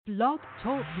Blog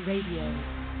Talk Radio.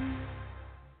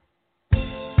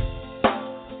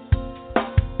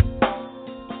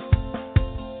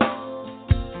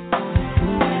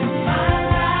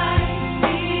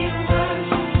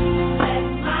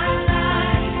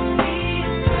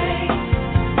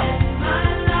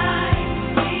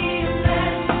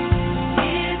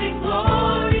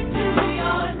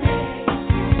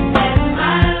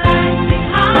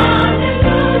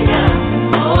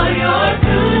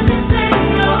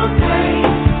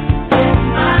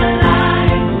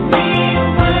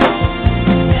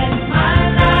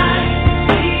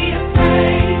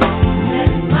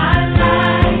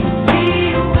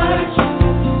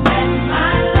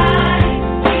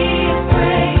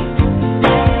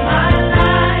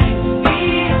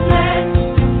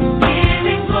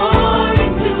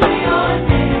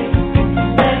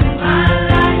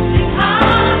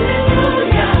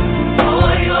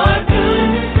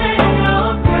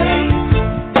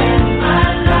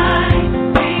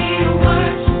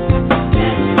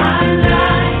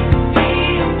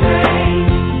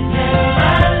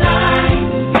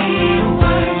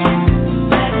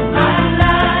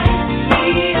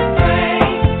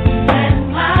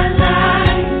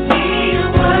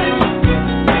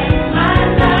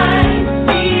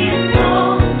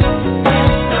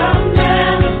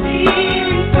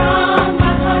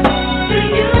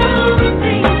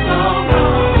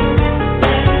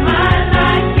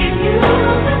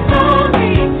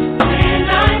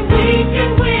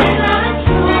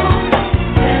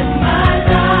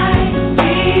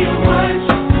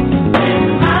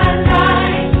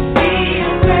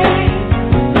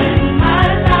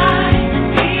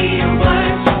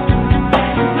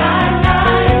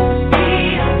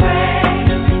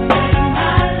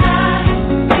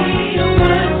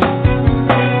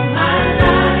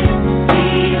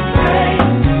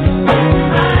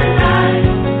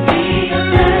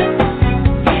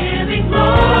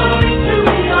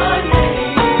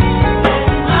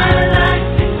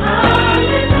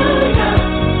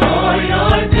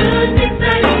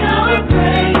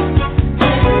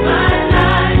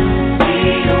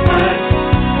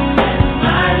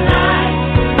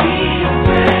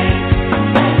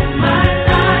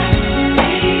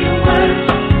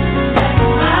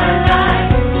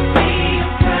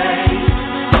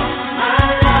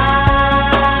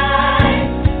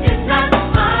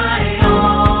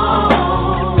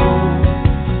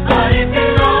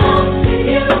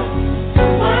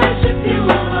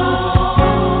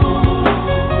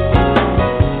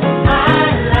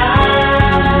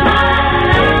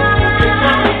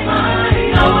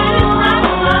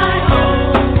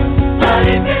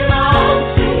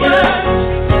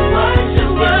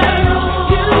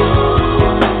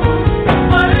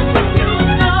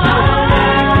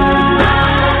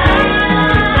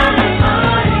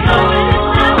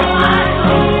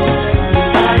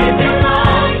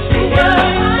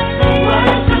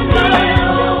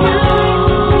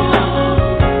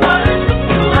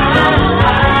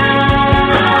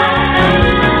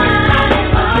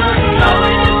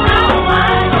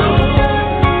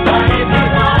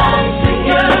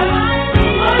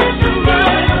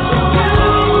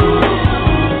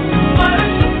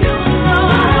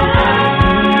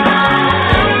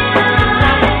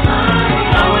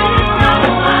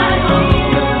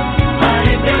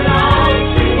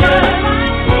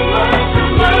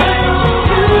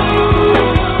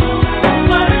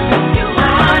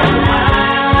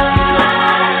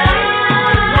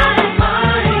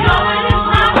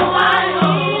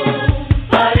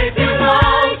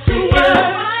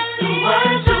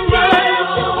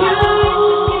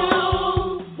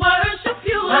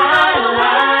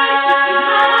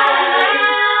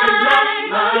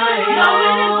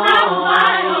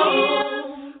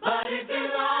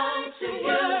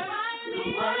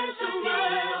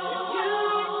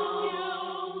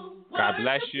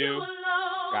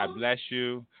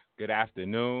 Good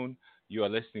afternoon. You are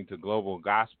listening to Global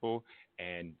Gospel,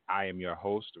 and I am your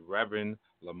host, Reverend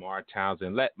Lamar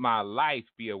Townsend. Let my life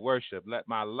be a worship. Let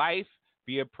my life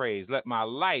be a praise. Let my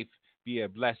life be a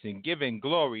blessing, giving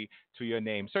glory to your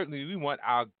name. Certainly, we want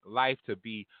our life to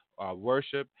be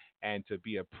worship and to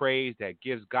be a praise that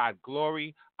gives God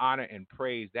glory, honor, and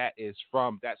praise. That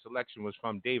selection was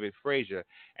from David Frazier.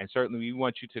 And certainly, we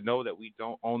want you to know that we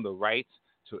don't own the rights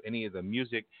to any of the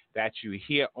music that you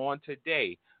hear on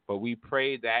today. But we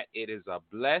pray that it is a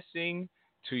blessing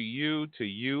to you,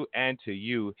 and to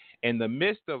you. In the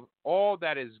midst of all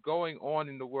that is going on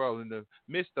in the world, in the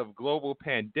midst of global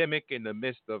pandemic, in the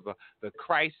midst of the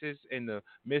crisis, in the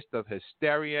midst of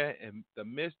hysteria, in the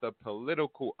midst of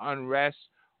political unrest,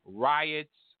 riots,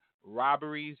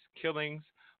 robberies, killings,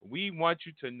 We want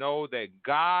you to know that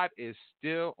God is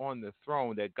still on the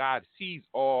throne, that God sees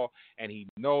all and he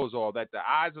knows all, that the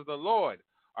eyes of the Lord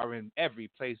are in every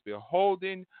place,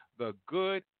 beholding the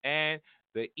good and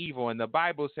the evil. And the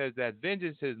Bible says that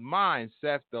vengeance is mine,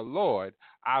 saith the Lord,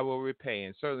 I will repay.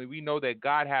 And certainly we know that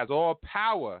God has all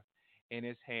power in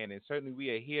his hand. And certainly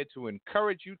we are here to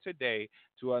encourage you today,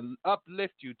 to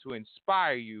uplift you, to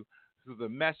inspire you through the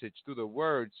message, through the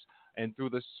words, and through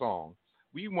the song.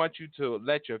 We want you to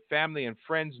let your family and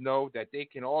friends know that they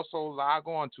can also log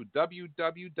on to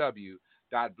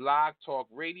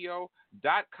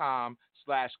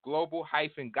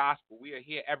www.blogtalkradio.com/global-gospel. We are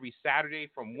here every Saturday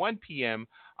from 1 p.m.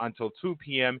 until 2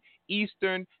 p.m.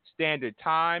 Eastern Standard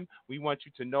Time. We want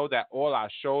you to know that all our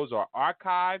shows are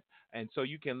archived, and so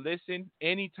you can listen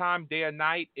anytime, day or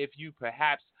night. If you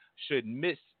perhaps should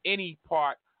miss any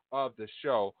part of the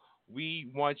show, we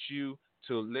want you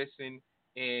to listen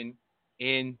in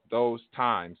those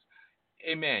times.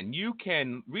 Amen. You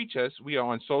can reach us. We are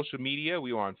on social media.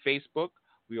 We are on Facebook.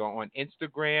 We are on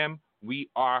Instagram. We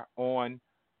are on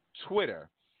Twitter.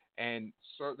 And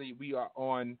certainly we are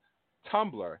on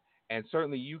Tumblr. And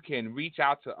certainly you can reach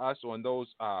out to us on those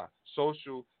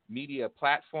social media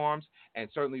platforms. And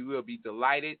certainly we'll be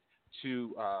delighted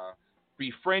to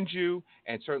befriend you.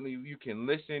 And certainly you can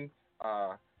listen.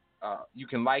 You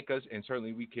can like us. And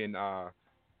certainly we can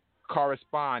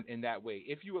correspond in that way.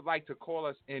 If you would like to call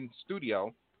us in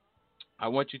studio, I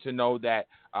want you to know that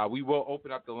we will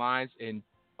open up the lines in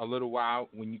a little while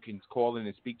when you can call in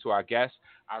and speak to our guests.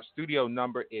 Our studio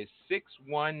number is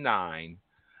 619-924-0800.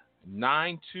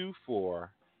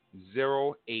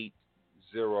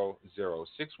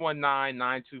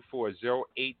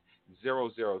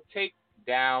 619-924-0800. Take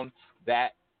down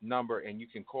that number and you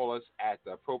can call us at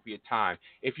the appropriate time.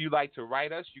 If you'd like to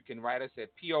write us, you can write us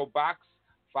at P.O. Box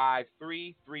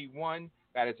 5331.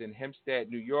 That is in Hempstead,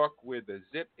 New York, where the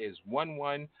zip is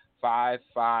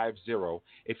 11550.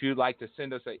 If you'd like to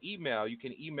send us an email, you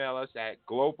can email us at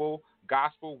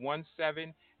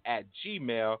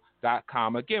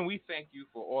globalgospel17@gmail.com. Again, we thank you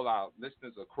for all our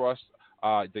listeners across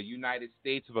the United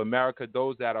States of America,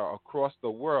 those that are across the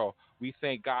world. We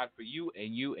thank God for you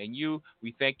and you and you.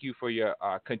 We thank you for your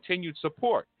continued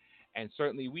support. And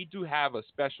certainly we do have a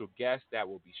special guest that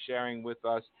will be sharing with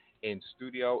us in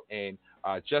studio in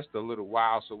just a little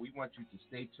while, so we want you to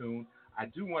stay tuned. I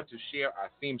do want to share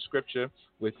our theme scripture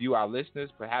with you, our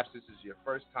listeners. Perhaps this is your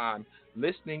first time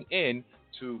listening in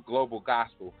to Global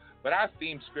Gospel, but our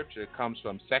theme scripture comes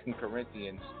from 2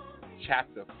 Corinthians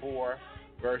chapter 4,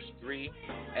 verse 3,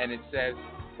 and it says,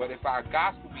 "But if our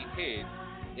gospel be hid,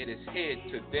 it is hid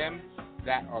to them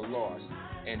that are lost,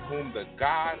 in whom the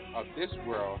God of this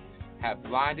world hath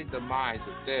blinded the minds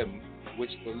of them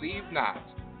which believe not,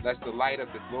 lest the light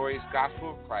of the glorious gospel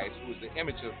of Christ, who is the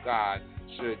image of God,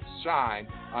 should shine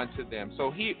unto them." So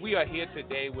we are here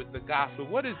today with the gospel.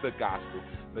 What is the gospel?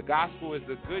 The gospel is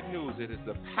the good news. It is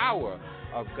the power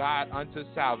of God unto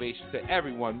salvation to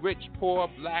everyone, rich, poor,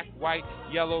 black, white,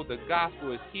 yellow. The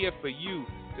gospel is here for you,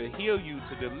 to heal you,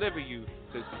 to deliver you,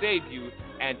 to save you,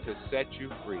 and to set you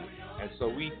free. And so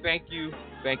we thank you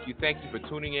for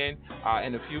tuning in.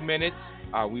 In a few minutes,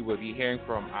 we will be hearing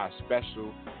from our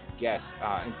special guests,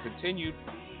 and continue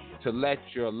to let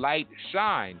your light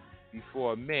shine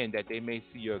before men, that they may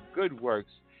see your good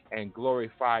works and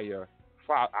glorify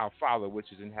our Father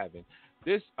which is in heaven.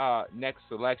 This next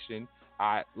selection,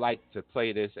 I like to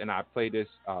play this, and I play this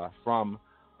from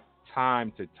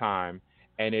time to time,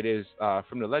 and it is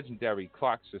from the legendary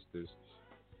Clark Sisters,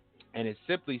 and it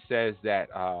simply says that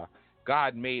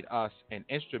God made us an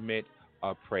instrument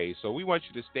of praise. So we want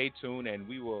you to stay tuned, and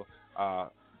we will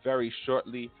very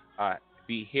shortly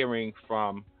be hearing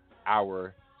from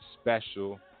our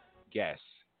special guest,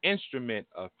 instrument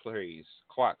of praise,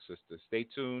 Clark Sisters. Stay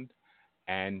tuned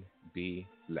and be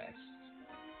blessed.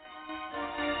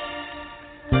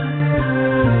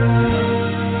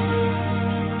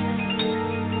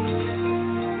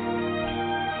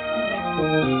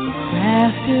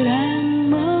 Crafted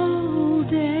and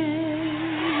molded,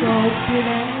 sculpted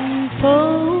and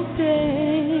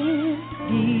folded,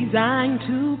 designed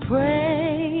to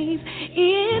praise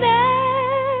in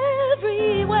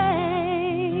every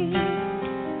way,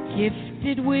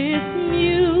 gifted with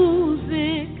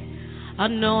music,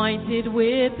 anointed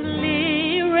with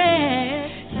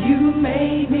lyrics. You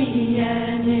made me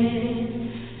an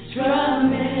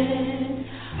instrument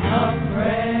of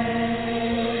praise.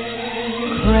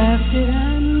 Crafted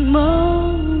and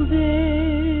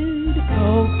molded,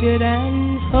 sculpted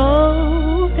and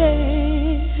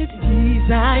folded,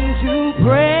 designed to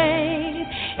praise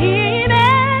in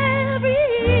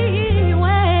every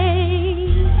way,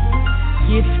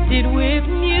 gifted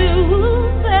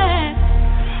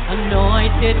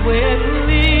it with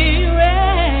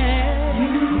lyrics. You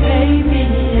made me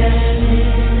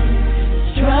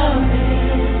an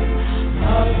instrument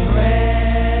of praise.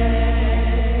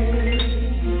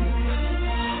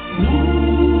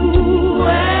 Ooh,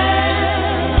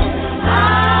 and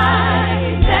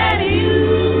I that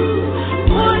you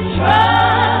would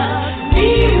trust me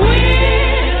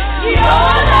with your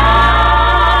love.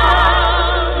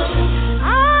 I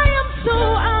am so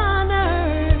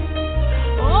honored.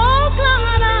 Oh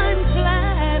God, I'm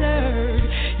flattered.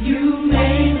 You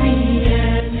made me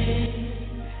an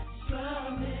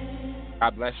instrument.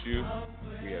 God bless you.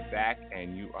 We are back,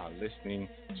 and you are listening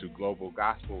to Global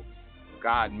Gospel.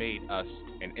 God made us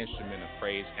an instrument of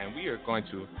praise, and we are going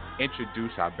to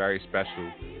introduce our very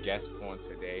special guest on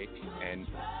today. And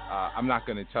I'm not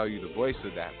going to tell you the voice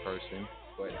of that person,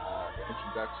 but the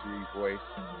introductory voice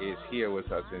is here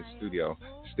with us in studio.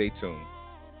 Stay tuned.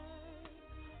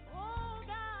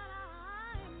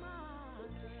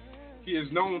 He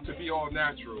is known to be all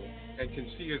natural and can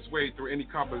see his way through any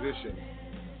composition.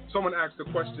 Someone asked the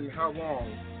question, how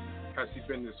long has he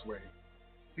been this way?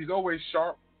 He's always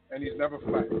sharp and he's never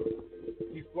flat.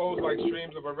 He flows like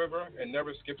streams of a river and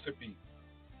never skips a beat.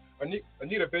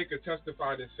 Anita Baker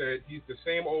testified and said, he's the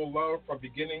same old love from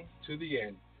beginning to the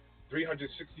end,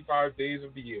 365 days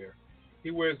of the year.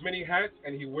 He wears many hats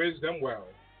and he wears them well.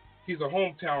 He's a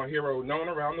hometown hero known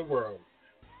around the world.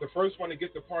 The first one to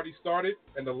get the party started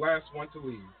and the last one to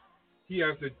leave. He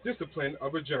has the discipline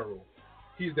of a general.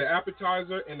 He's the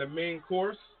appetizer and the main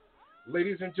course.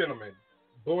 Ladies and gentlemen,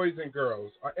 boys and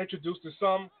girls, are introduced to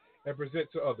some and present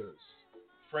to others.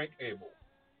 Frank Abel.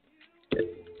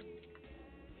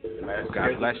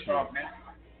 God bless you.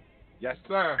 Yes,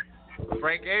 sir.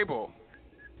 Frank Abel.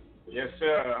 Yes,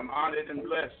 sir. I'm honored and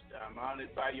blessed. I'm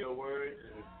honored by your words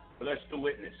and blessed to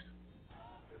witness.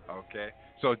 Okay.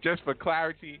 So just for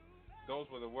clarity, those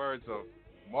were the words of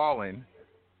Marlon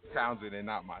Townsend and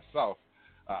not myself.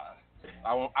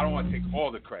 I don't want to take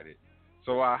all the credit.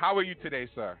 So how are you today,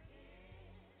 sir?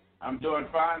 I'm doing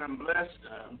fine. I'm blessed.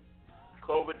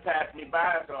 COVID passed me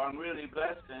by, so I'm really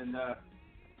blessed, and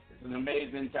it's an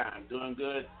amazing time. Doing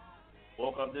good.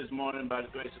 Woke up this morning by the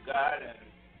grace of God, and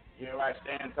here I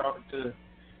stand talking to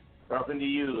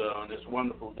you on this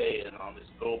wonderful day and on this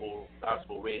global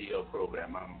gospel radio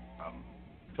program. I'm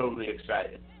totally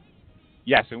excited.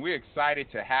 Yes, and we're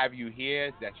excited to have you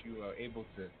here, that you are able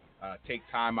to take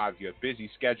time out of your busy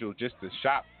schedule just to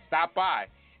stop by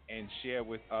and share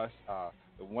with us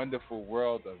the wonderful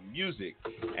world of music.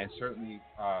 And certainly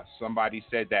somebody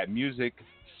said that music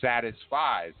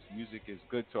satisfies. Music is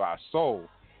good to our soul.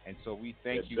 And so we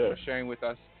thank you for sharing with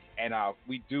us. And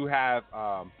we do have,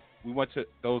 we want to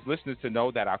those listeners to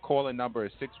know that our calling number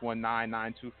is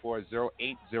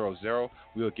 619-924-0800.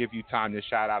 We will give you time to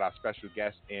shout out our special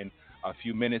guest in a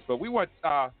few minutes. But we want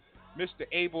Mr.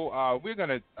 Abel, we're going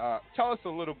to tell us a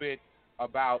little bit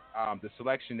about the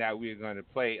selection that we're going to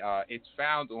play. It's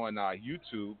found on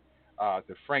YouTube,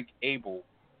 the Frank Abel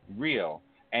Reel.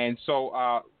 And so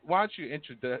why don't you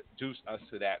introduce us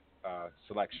to that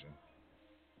selection?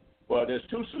 Well, there's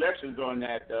two selections on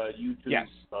that YouTube. Yes,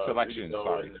 selection.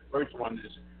 Sorry. And the first one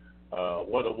is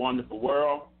What a Wonderful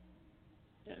World.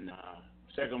 And the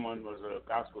second one was a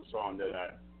gospel song that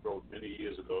I wrote many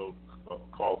years ago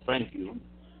called Thank You.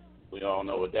 We all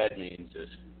know what that means.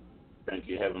 It's Thank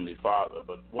You, Heavenly Father.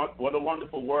 But What a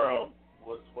Wonderful World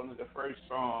was one of the first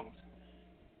songs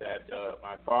that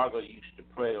my father used to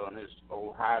play on his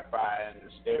old hi-fi and the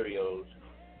stereos.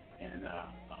 And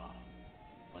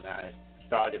when I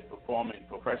started performing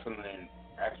professionally and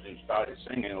actually started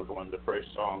singing, it was one of the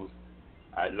first songs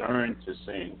I learned to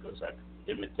sing because I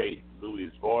imitate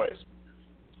Louis' voice.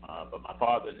 But my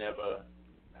father never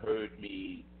heard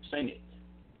me sing it.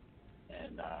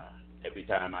 And every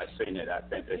time I sing it, I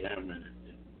think of him, and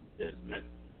it meant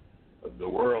the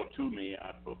world to me.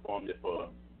 I performed it for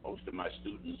most of my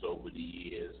students over the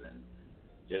years, and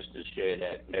just to share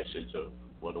that message of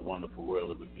what a wonderful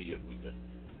world it would be if we could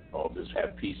all just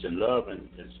have peace and love. And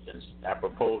it's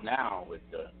apropos now with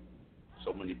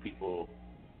so many people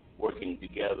working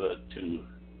together to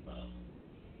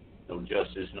no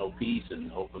justice, no peace,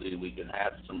 and hopefully we can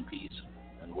have some peace,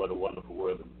 and what a wonderful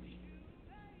world it would be.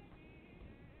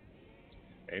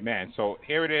 Amen. So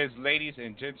here it is, ladies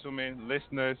and gentlemen,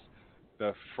 listeners,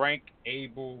 the Frank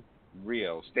Abel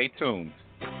Reel. Stay tuned.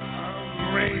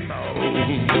 Rainbow, so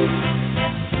pretty in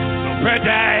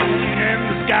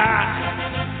the sky.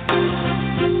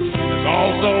 It's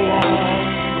also on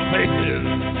the faces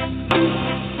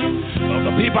of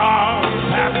the people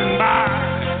passing by.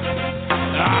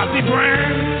 I see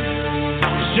friends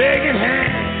shaking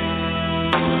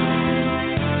hands,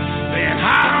 saying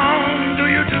hi.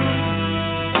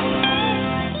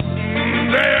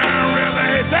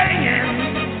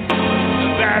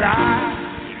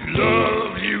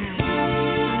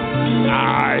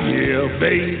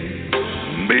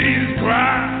 babies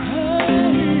cry,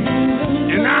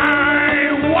 and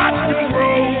I watch them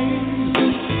grow.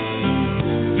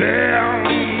 They'll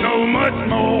know much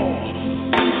more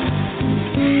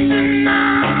than I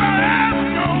ever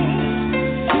know.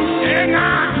 And I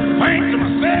think to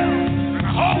myself, and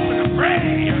I hope and I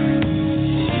pray,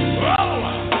 oh,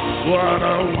 what a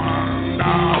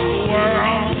wonderful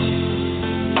world.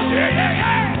 Yeah, yeah,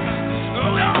 yeah.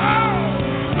 Oh, yeah.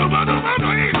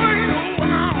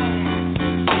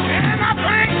 And I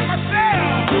think to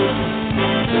myself,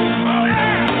 oh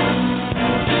yeah,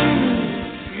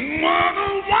 what a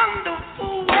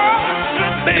wonderful world to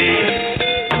be.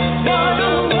 What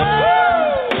a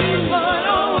wonderful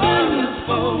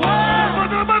world.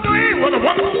 What a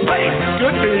wonderful place it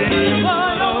could be.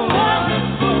 What a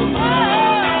wonderful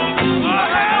world.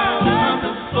 What a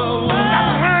wonderful world. Got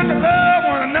to learn to love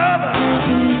one another.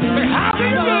 Say how we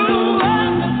do.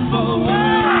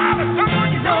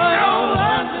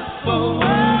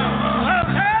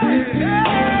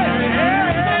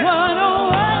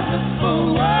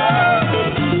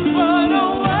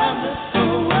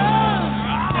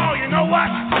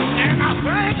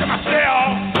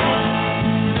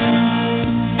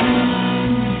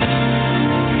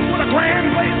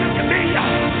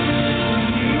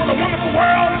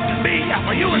 World is to be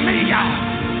for you and me.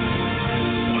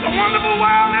 What a wonderful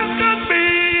world is to be.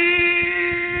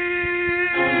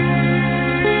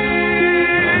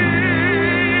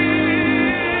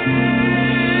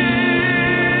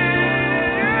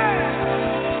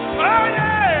 Oh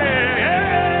yeah.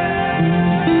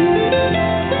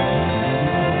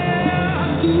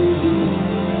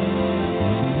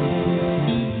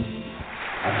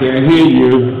 I can't hear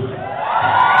you.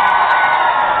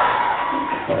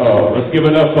 Let's give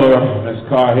it up for Miss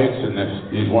Carr Hicks and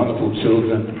these wonderful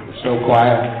children. They're so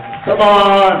quiet. Come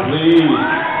on, please.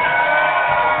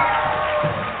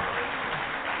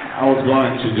 I was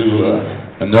going to do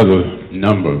another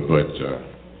number, but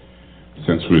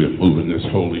since we're moving this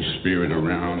Holy Spirit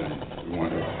around, we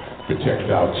want to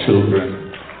protect our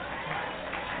children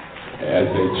as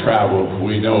they travel.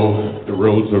 We know the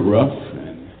roads are rough,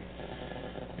 and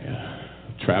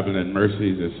traveling in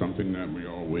mercies is something that we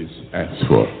always ask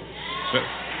for.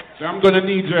 So I'm going to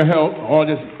need your help,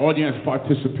 audience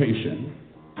participation.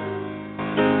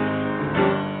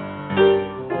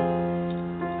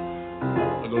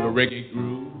 A little reggae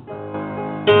groove.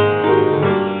 I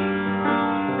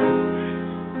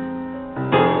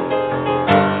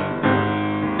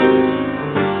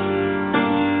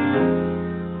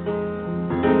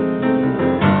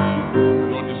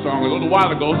wrote this song a little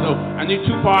while ago, so I need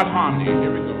two-part harmony.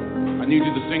 Here we go. I need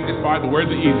you to sing this part. The words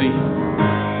are easy.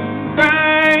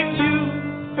 Thank you,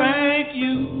 thank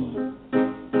you.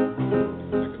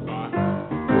 Second part.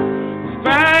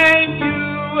 Thank you,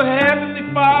 Heavenly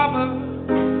Father.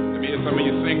 Let me hear some of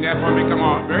you sing that for me. Come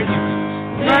on, very easy.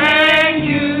 Thank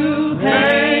you,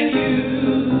 thank you.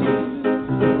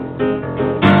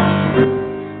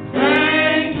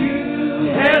 Thank you,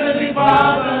 Heavenly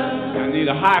Father. I need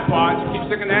a high part. Keep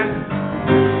singing that.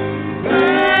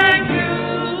 Thank you,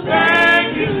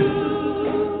 thank you.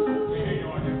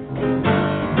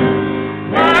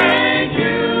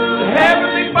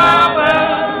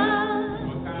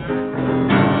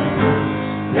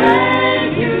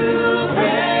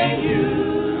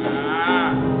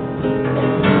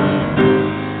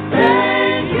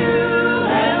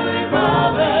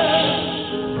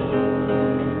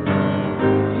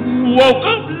 Woke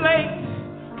up late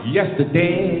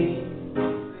yesterday,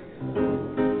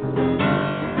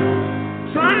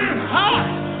 trying hard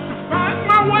to find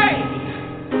my way.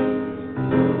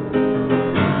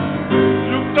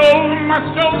 Looked over my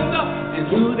shoulder, and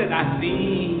who did I see?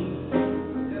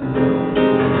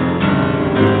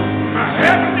 My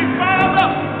Heavenly Father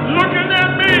looking at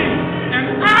me, and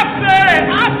I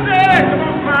said, come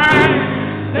on, cry.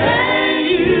 Thank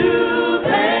you,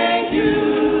 thank you.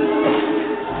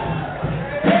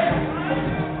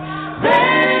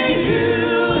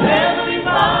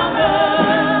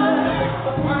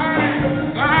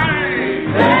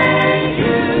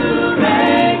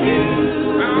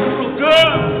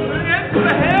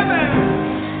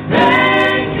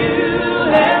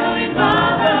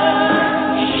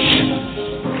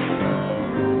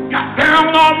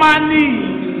 On my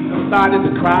knees, I started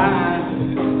to cry,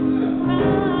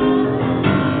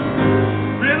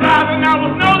 realizing I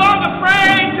was no longer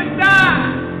afraid to die.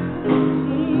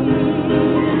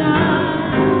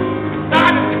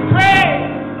 Started to pray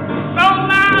so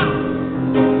loud,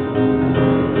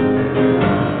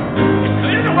 it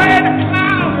cleared away the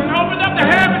clouds and opened up the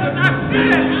heavens, and I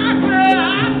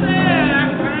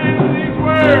sang these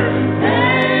words.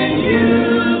 Thank you.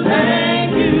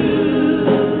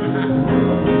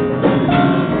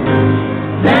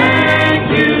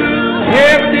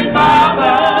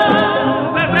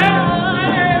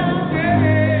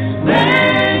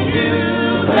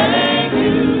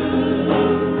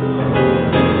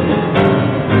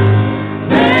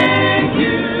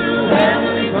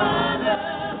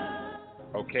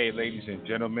 Okay, ladies and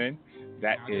gentlemen,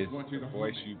 that is the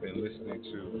voice you've been listening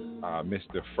to,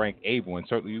 Mr. Frank Abel, and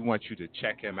certainly we want you to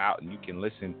check him out, and you can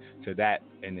listen to that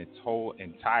in its whole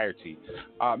entirety.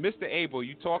 Mr. Abel,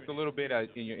 you talked a little bit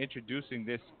in your introducing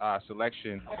this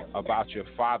selection about your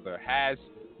father. Has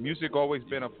music always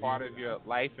been a part of your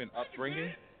life and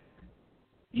upbringing?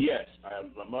 Yes,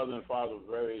 my mother and father were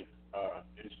very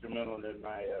instrumental in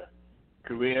my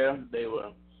career. They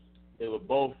were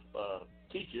both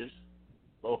teachers,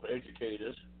 both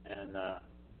educators, and I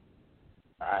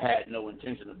had no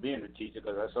intention of being a teacher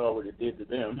because I saw what it did to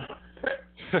them.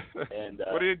 And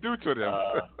what did it do to them?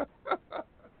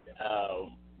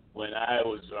 When I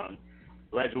was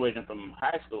graduating from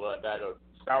high school, I got a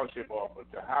scholarship offer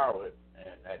to Howard,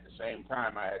 and at the same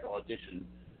time, I had auditioned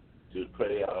to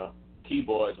play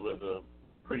keyboards with a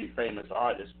pretty famous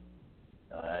artist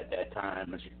at that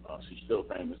time. She's still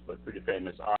famous, but pretty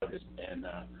famous artist. And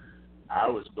I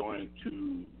was going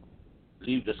to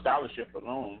leave the scholarship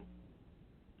alone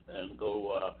and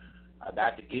go. I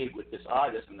got the gig with this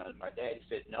artist, and my daddy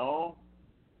said, "No,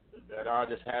 that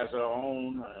artist has her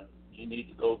own. You need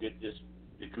to go get this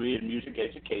degree in music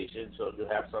education, so you'll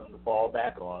have something to fall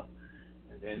back on,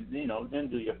 and then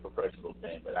do your professional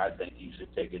thing. But I think you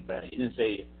should take advantage." He didn't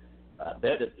say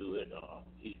better do it.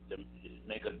 He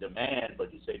make a demand, but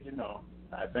he said,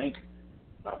 I think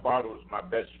my father was my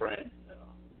best friend,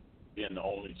 being the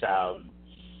only child.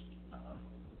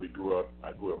 I grew up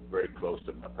very close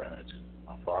to my parents.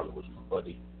 My father was my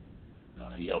buddy.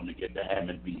 He helped me get the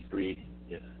Hammond B3.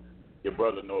 Your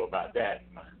brother know about that.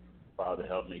 My father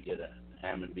helped me get a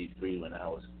Hammond B3 when I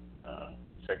was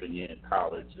second year in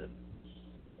college, and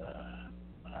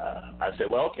I said,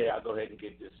 well, okay, I'll go ahead and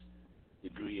get this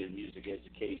degree in music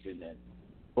education, and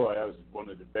boy, that was one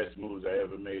of the best moves I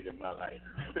ever made in my life.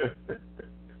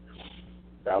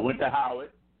 So I went to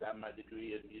Howard, got my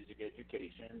degree in music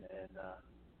education, and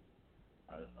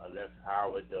I left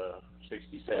Howard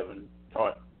 67,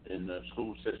 taught in the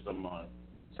school system on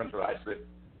Central Islip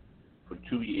for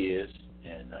 2 years,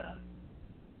 and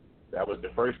that was the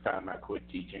first time I quit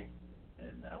teaching,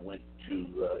 and I went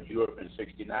to Europe in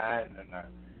 69, and I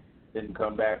didn't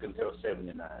come back until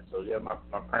 79. So yeah, my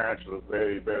parents were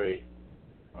very, very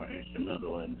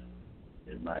instrumental in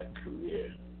my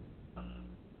career.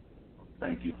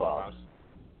 Thank you, Father.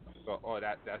 So,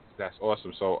 that's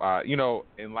awesome. So,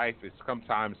 in life, it's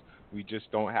sometimes we just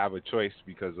don't have a choice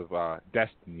because of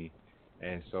destiny,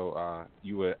 and so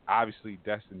you were obviously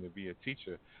destined to be a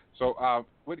teacher. So,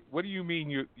 what do you mean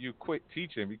you quit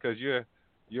teaching? Because you're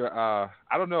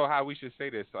I don't know how we should say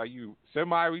this. Are you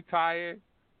semi-retired,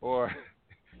 or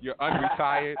you're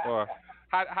unretired, or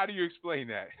how do you explain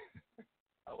that?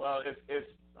 Well, it's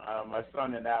my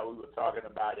son and I, we were talking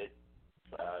about it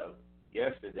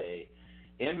yesterday.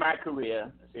 In my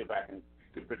career, let's see if I can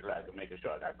make it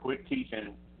short. I quit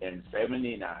teaching in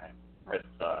 69.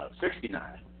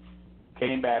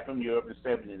 Came back from Europe in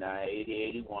 79, 80,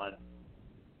 81.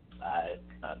 I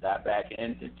got back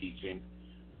into teaching.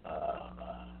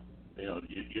 Your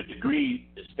degree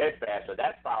is steadfast, so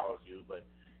that follows you. But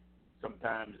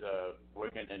sometimes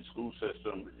working in school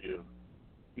systems,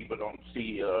 people don't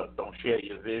share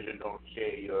your vision, don't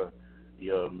share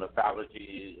your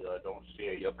mythology, don't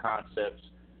share your concepts,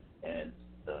 and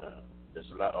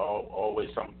there's always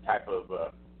some type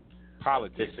of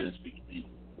politics.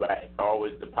 Right,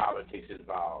 always the politics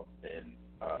involved, and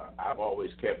I've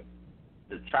always kept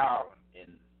the child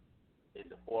in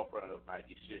the forefront of my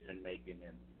decision making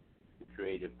and the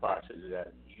creative process that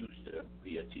I used to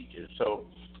be a teacher. So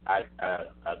I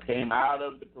came out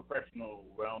of the professional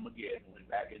realm again, went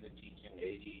back into teaching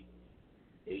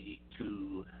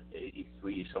 82,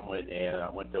 83, somewhere there. I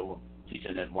went to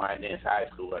teaching at Wyandanch High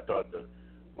School. I taught the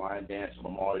Wyandanch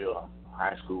Memorial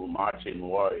High School Marching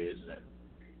Warriors, and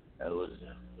it was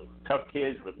tough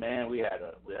kids, but man, we had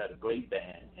a great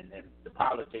band. And then the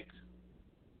politics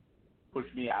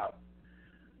pushed me out.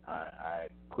 I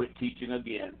quit teaching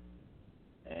again,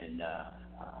 and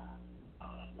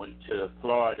went to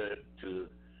Florida to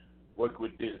work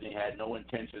with Disney. Had no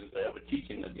intentions of ever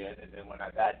teaching again. And then when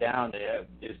I got down there,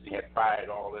 Disney had fired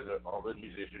all the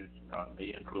musicians,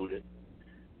 me included.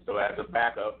 So as a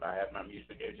backup, I had my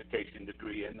music education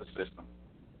degree in the system.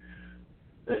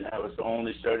 Then I was the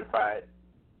only certified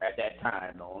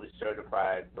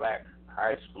black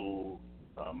high school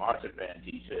marching band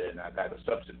teacher, and I got a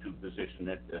substitute position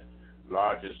at the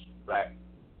largest black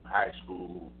high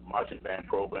school marching band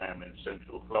program in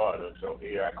Central Florida. So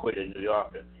here I quit in New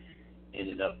York and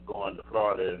ended up going to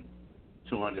Florida, and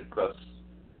 200 plus,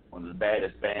 one of the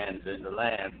baddest bands in the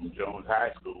land from Jones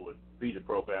High School would be the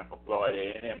program for Florida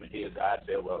A&M. And here God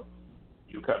said, well,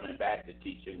 you coming back to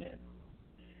teaching, and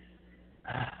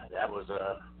that was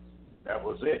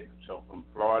it. So from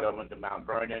Florida, I went to Mount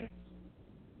Vernon.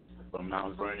 From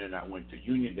Mount Vernon, I went to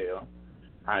Uniondale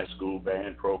High School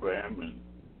band program,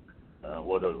 and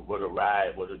what a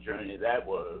ride, what a journey that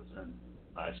was. And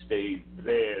I stayed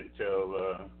there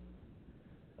until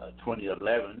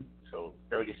 2011. So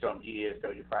 30-some years,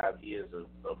 35 years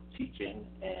of teaching,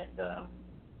 and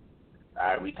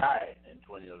I retired in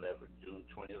 2011, June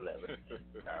 2011.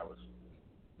 I was,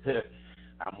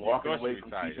 I'm walking away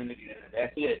from teaching again.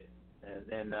 That's it. And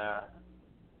then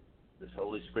this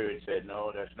Holy Spirit said,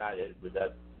 no, that's not it. We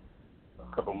got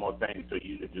a couple more things for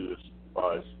you to do as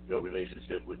far as your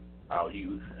relationship with our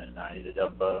youth. And I ended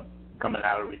up coming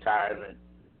out of retirement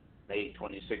May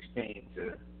 2016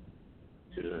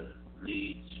 to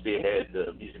spearhead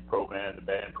the music program, the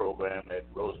band program at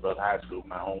Roosevelt High School,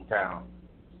 my hometown.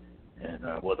 And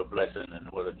what a blessing and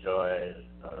what a joy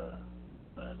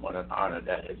and what an honor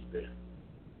that has been.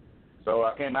 So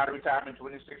I came out of retirement in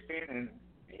 2016, and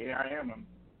here I am. I'm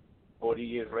 40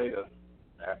 years later.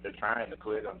 After trying to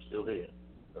quit, I'm still here.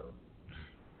 So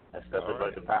that's nothing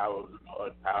but the power of the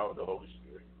Lord, power of the Holy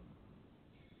Spirit.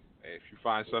 Hey, if you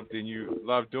find something you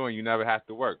love doing, you never have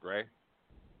to work, right?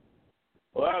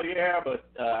 Well, yeah, but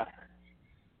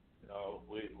you know,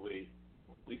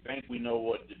 we think we know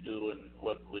what to do and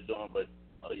what we're doing, but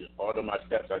all of my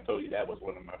steps, I told you that was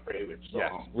one of my favorite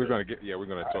songs. Yes, we're gonna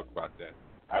talk about that.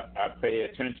 I pay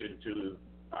attention to.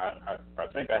 I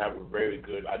think I have a very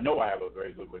good. I know I have a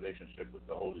very good relationship with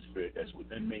the Holy Spirit that's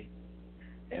within me,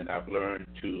 and I've learned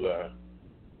to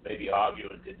maybe argue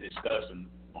and to discuss, and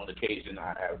on occasion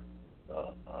I have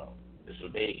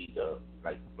disobeyed,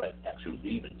 like actually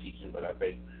even teaching. But I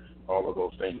think all of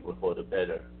those things were for the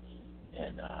better,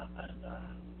 and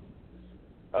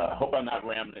I hope I'm not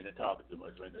rambling and talking too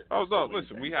much. Oh no,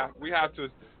 listen, we have to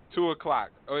 2:00.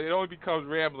 It only becomes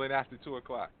rambling after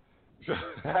 2:00.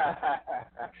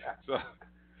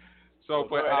 So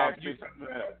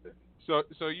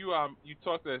you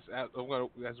talked to us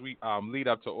as we lead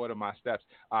up to Order My Steps.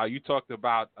 You talked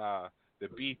about the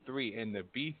B3, and the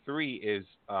B3 is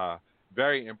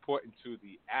very important to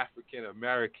the African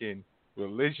American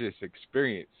religious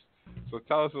experience. So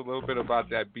tell us a little bit about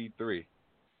that B3.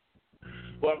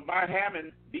 Well, my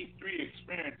Hammond B3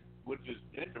 experience, which is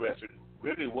interesting,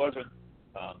 really wasn't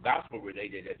gospel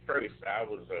related at first. I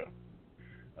was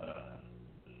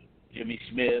Jimmy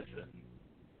Smith and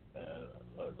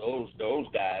those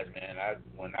guys, man.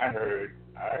 When I heard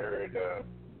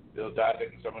Bill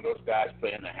Doggett and some of those guys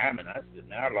playing the Hammond, I said,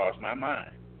 man, I lost my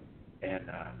mind. And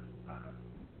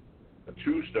a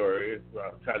true story,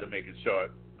 I'll try to make it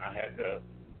short. I had a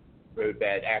very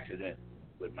bad accident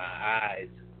with my eyes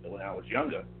when I was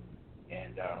younger,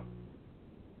 and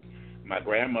my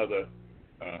grandmother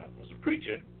was a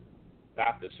preacher.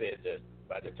 Doctor said that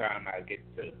by the time I get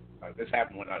to, this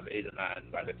happened when I was 8 or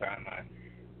 9, by the time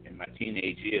in my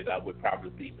teenage years, I would probably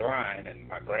be blind, and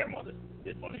my grandmother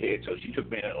didn't want to hear it, so she took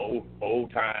me to an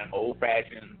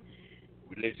old-fashioned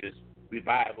religious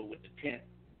revival with the tent,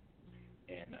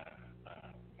 and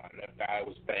my left eye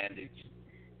was bandaged,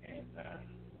 and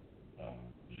a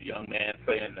young man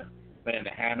playing the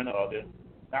Hammond organ,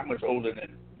 not much older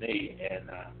than me, and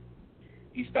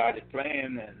he started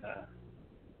playing, and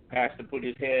pastor put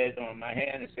his head on my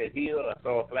hand and said, "Heal." I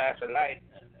saw a flash of light,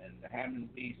 and the Hammond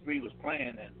B3 was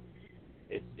playing, and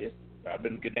I've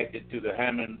been connected to the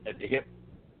Hammond at the hip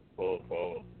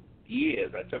for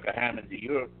years. I took a Hammond to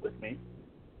Europe with me,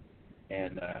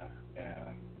 and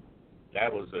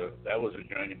that was a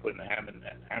journey. Putting a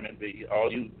Hammond B.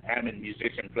 All you Hammond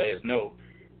musician players know,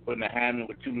 putting a Hammond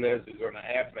with 2 Leslies on an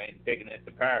airplane, taking it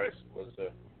to Paris was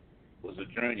a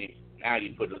journey. Now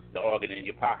you put the organ in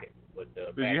your pocket. But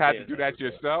so you had to do that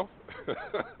yourself?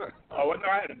 Oh, well, no,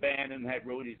 I had a band and had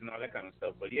roadies and all that kind of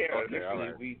stuff. But yeah, okay,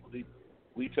 initially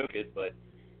we took it. But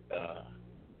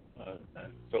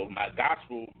so my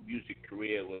gospel music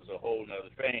career was a whole other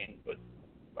thing. But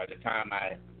by the time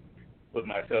I put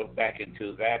myself back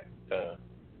into that,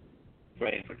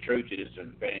 playing for churches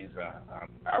and things,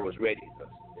 I was ready.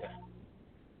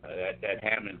 That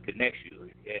Hammond connects you.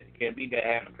 It can't be that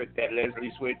Hammond click that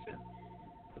Leslie switch and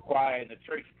the choir in the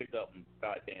church pick up and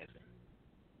start dancing.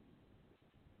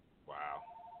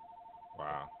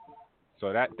 Wow.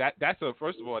 So that's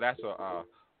a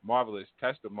marvelous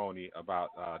testimony about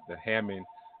the Hammond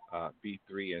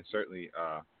B3, and certainly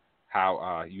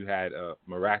how you had a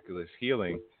miraculous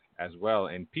healing as well.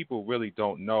 And people really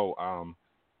don't know,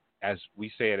 as we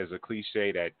say it as a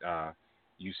cliche, that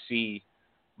you see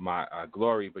my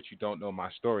glory, but you don't know my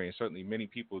story. And certainly many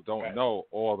people don't know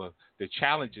all the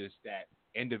challenges that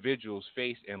individuals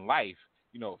face in life,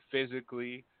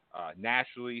 physically,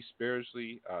 naturally,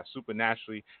 spiritually,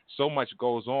 supernaturally. So much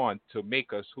goes on to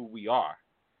make us who we are.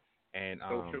 And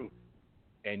So true.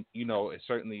 And it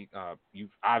certainly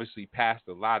you've obviously passed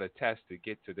a lot of tests to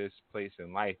get to this place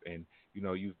in life, and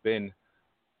you've been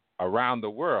around the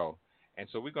world. And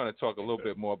so we're going to talk a little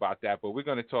bit more about that, but we're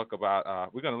going to talk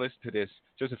about we're going to listen to this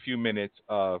just a few minutes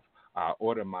of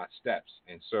Order My Steps.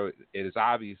 And so it is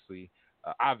obviously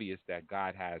obvious that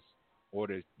God has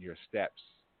ordered your steps,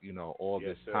 all Yes,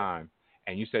 this sir. time.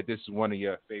 And you said this is one of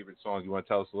your favorite songs. You want to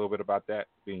tell us a little bit about that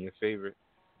being your favorite?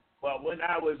 Well, when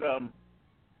I was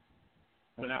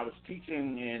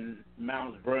teaching in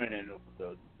Mount Vernon,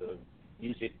 the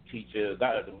music teacher,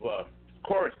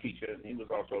 chorus teacher, and he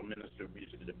was also a minister of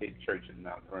music at the big church in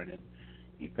Mount Vernon.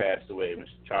 He passed away,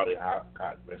 Mr. Charlie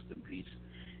Alcott, rest in peace.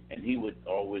 And he would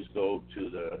always go to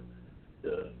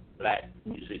the black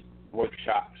music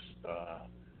workshops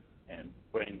and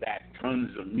bring back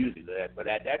tons of music. But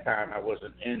at that time, I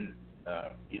wasn't in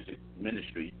music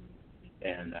ministry,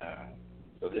 and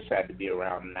so this had to be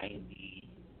around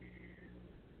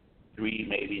 93,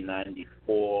 maybe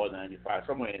 94, 95,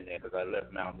 somewhere in there, because I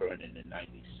left Mount Vernon in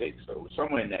 96, so it was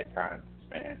somewhere in that time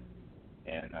span.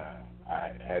 And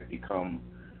I had become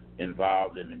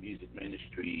involved in the music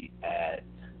ministry at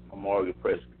Memorial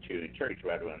Presbyterian Church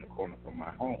right around the corner from my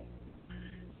home.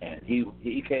 And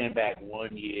he came back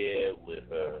one year with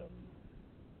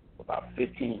about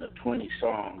 15 or 20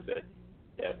 songs that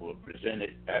were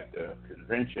presented at the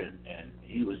convention, and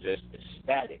he was just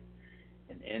ecstatic.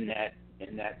 And in that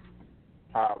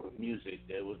pile of music,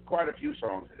 there was quite a few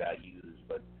songs that I used,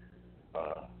 but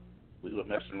we were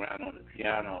messing around on the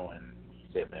piano, and he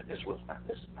said, "Man, this is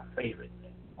my favorite.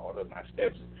 Man. All of my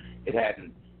steps." It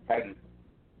hadn't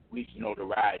reached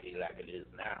notoriety like it is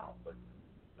now, but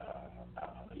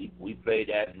we played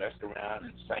that and messed around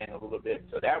and sang a little bit.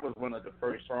 So that was one of the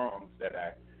first songs that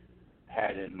I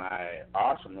had in my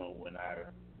arsenal when I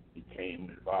became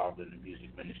involved in the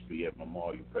music ministry at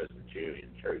Memorial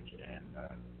Presbyterian Church. And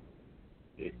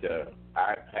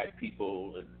I've had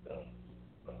people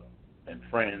and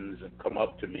friends come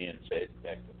up to me and said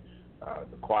that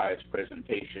the choir's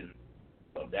presentation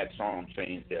of that song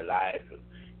changed their life and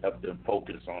helped them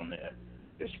focus on their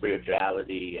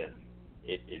spirituality, and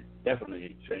it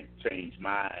definitely changed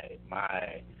my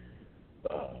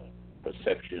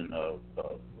perception of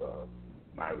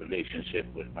my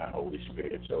relationship with my Holy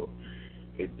Spirit. So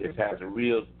it has a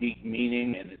real deep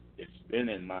meaning, and it's been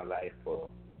in my life for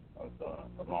a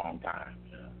long time.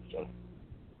 So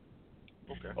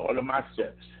okay. All of my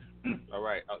steps. All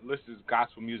right. This is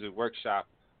Gospel Music Workshop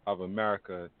of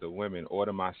America, the Women.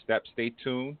 Order My Steps. Stay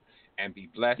tuned and be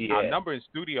blessed. Yeah. Our number in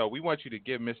studio, we want you to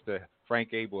give Mr.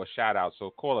 Frank Abel a shout-out. So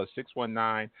call us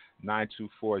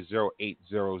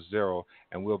 619-924-0800,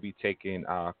 and we'll be taking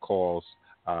calls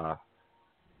after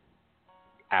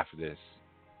this.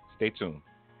 Stay tuned.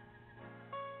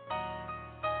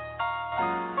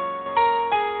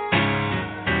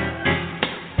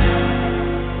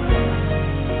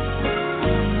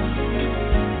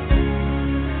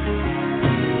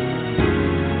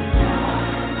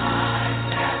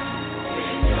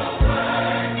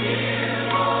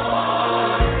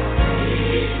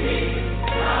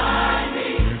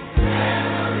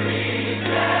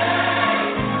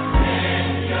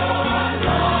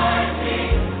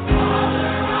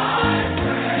 Thank you.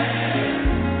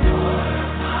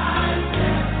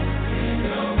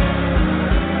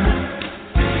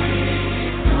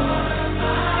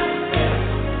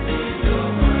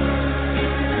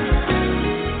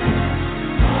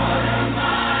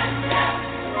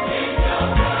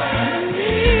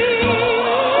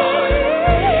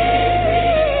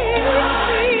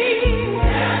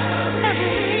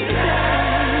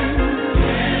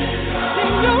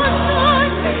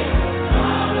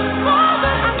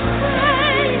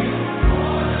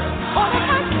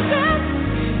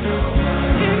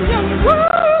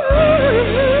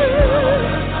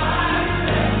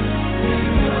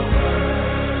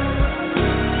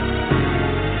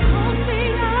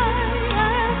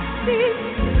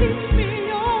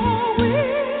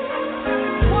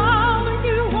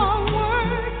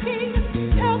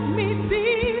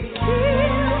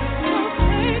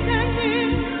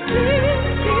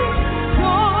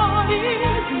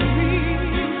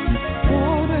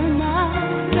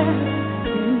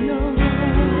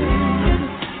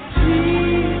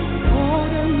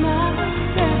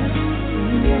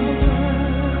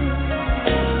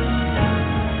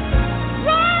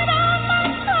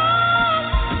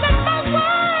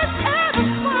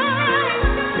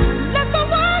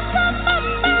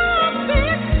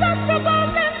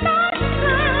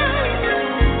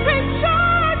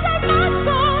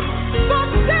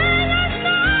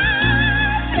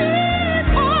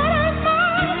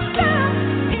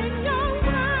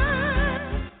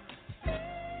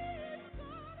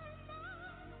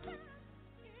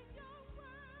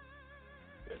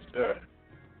 sir.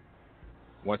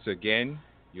 Once again,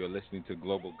 you're listening to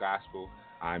Global Gospel.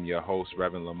 I'm your host,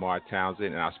 Reverend Lamar Townsend,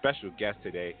 and our special guest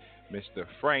today, Mr.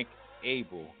 Frank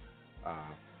Abel,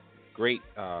 great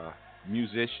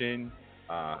musician,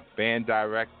 band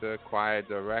director, choir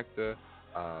director,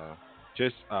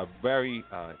 just a very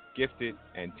gifted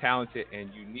and talented and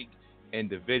unique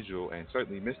individual. And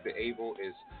certainly Mr. Abel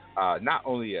is not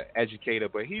only an educator,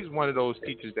 but he's one of those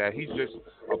teachers that he's just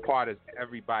a part of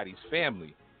everybody's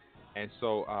family. And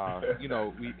so,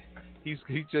 he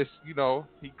just,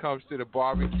 he comes to the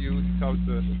barbecue, he comes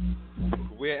to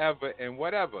wherever and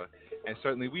whatever. And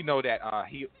certainly we know that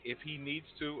if he needs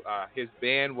to, his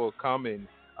band will come and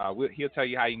he'll tell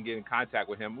you how you can get in contact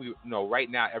with him. We right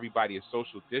now everybody is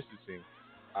social distancing,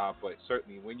 but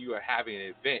certainly when you are having an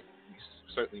event, we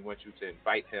certainly want you to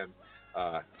invite him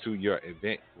to your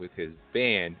event with his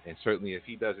band. And certainly if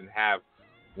he doesn't have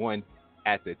one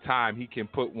at the time, he can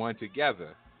put one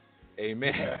together.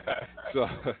 Amen. So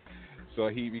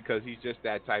because he's just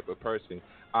that type of person.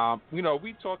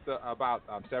 We talked about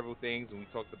several things, and we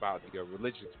talked about your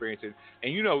religious experiences.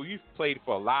 And you've played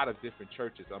for a lot of different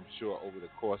churches, I'm sure, over the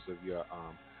course of your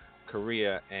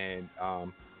career. And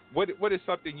what is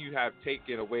something you have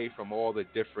taken away from all the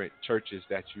different churches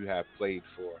that you have played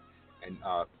for, and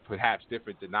perhaps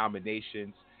different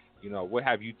denominations? What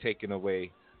have you taken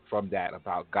away from that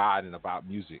about God and about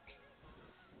music?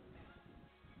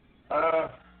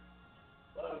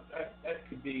 That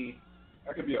could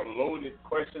be a loaded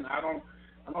question. I don't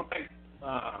think,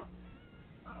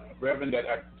 Reverend, that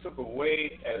I took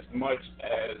away as much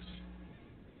as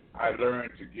I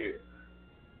learned to give.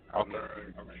 I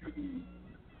learned to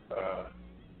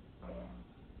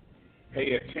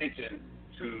pay attention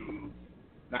to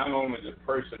not only the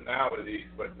personalities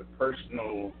but the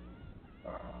personal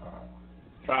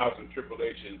trials and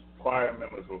tribulations choir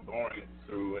members were going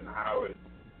through, and how it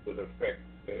would affect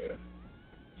their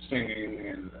singing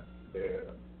and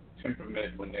their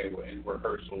temperament when they were in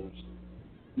rehearsals.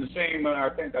 The same, I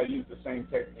think I used the same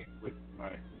technique with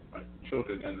my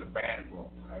children in the band room.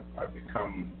 I've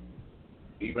become,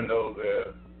 even though there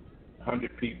are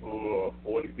 100 people or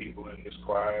 40 people in this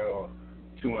choir or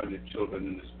 200 children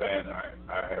in this band, I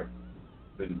have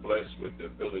been blessed with the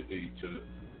ability to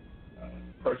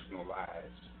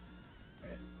personalize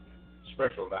and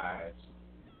specialize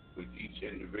with each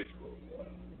individual.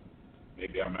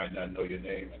 Maybe I might not know your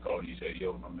name and call you, say,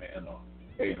 yo, my man, or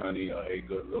hey, honey, or hey,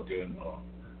 good looking, or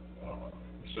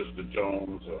Sister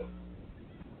Jones, or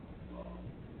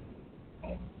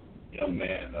young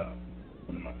man,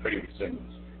 one of my favorite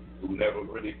singers, who never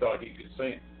really thought he could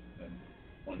sing. And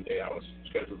one day I was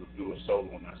scheduled to do a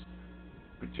solo, and I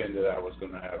pretended I was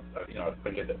going to have,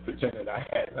 pretended I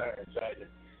had laryngitis.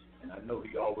 And I know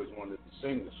he always wanted to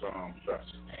sing the song, so I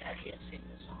said, hey, I can't sing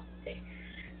this song. Hey,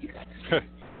 you got to sing.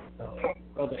 So,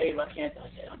 Brother Abel, I can't. I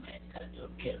said, oh, man, you got to do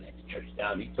it. Can't let the church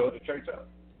down. He tore the church up.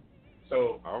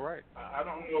 So, all right. I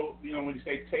don't know, when you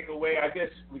say take away, I guess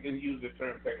we can use the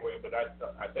term take away, but I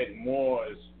think more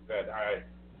is that I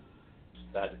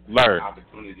had an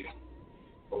opportunity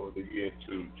over the years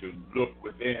to look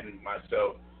within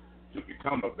myself to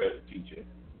become a better teacher.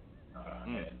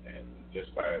 And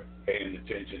just by paying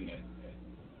attention and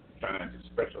trying to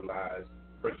specialize,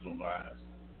 personalize,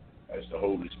 as the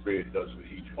Holy Spirit does with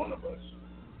each one of us.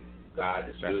 God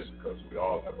is good because we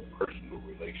all have a personal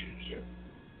relationship.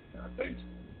 And I think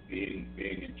being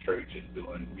in church and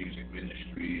doing music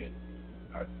ministry, and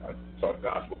I taught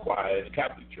gospel choir at the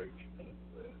Catholic Church.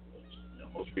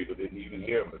 Most people didn't even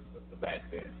hear of it back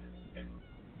then. And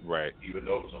right. Even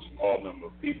though it was a small number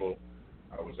of people,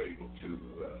 I was able to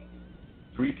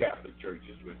 3 Catholic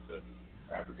churches with the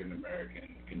African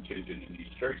American contingent in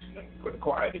each church, and then we put a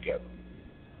choir together.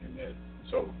 And then,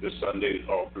 so this Sunday,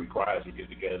 all 3 choirs would get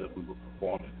together. We would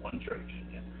perform at one church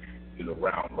and do the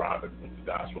round robin with the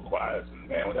gospel choirs. And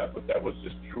man, that was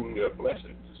just truly a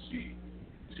blessing to see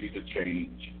the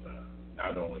change,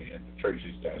 not only in the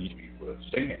churches that we were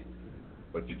singing,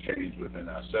 but the change within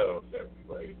ourselves that we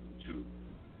were able to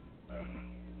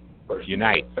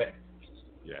unite.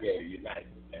 Yes. Yeah, unite.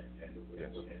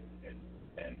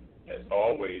 And as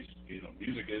always,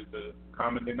 music is the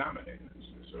common denominator.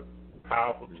 It's a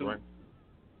powerful tool.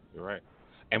 You're right.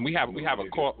 And we have a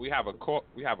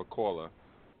caller. I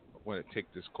want to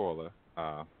take this caller.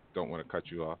 Don't want to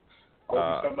cut you off.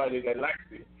 Somebody that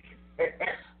likes it.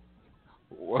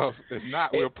 Well, if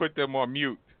not, we'll put them on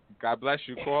mute. God bless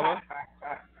you, caller.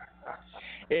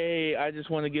 Hey, I just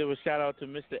want to give a shout out to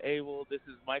Mr. Abel. This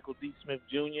is Michael D. Smith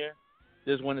Jr.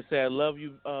 Just want to say I love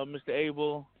you, Mr.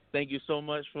 Abel. Thank you so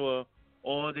much for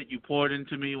all that you poured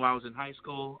into me while I was in high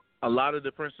school. A lot of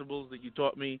the principles that you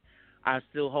taught me I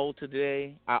still hold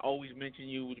today. I always mention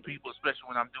you with people, especially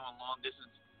when I'm doing long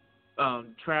distance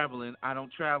traveling. I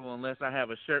don't travel unless I have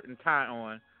a shirt and tie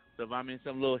on. So if I'm in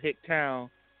some little hick town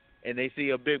and they see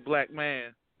a big black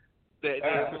man,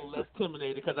 they're a little less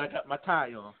intimidated because I got my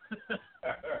tie on.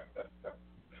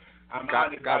 I'm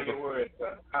honored by your words.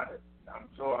 I'm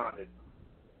so honored.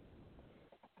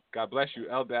 God bless you,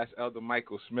 Elder. That's Elder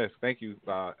Michael Smith. Thank you,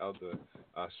 Elder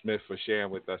Smith, for sharing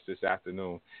with us this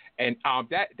afternoon. And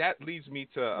that leads me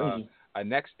to a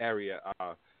next area.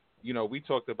 We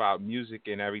talked about music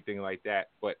and everything like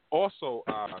that, but also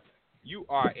you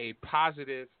are a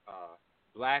positive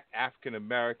black African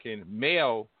American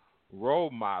male role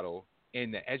model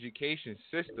in the education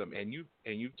system, and you've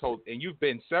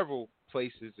been several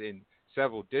places in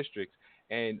several districts.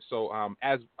 And so,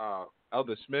 as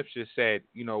Elder Smith just said,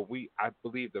 I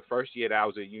believe the first year that I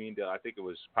was at Uniondale, I think it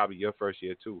was probably your first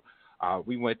year too.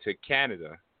 We went to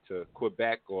Canada, to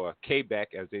Quebec, or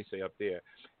Quebec as they say up there,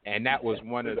 and that was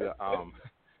one of the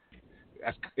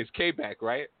it's Quebec,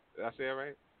 right? Did I say it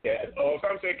right? Yeah. Oh,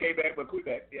 some say Quebec, but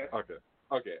Quebec. Yeah.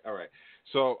 Okay. All right.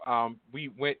 So we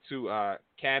went to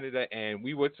Canada, and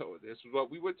we were told, this is what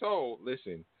we were told.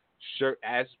 Listen, shirt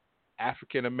as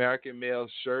African American male,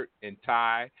 shirt and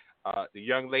tie. The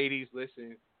young ladies,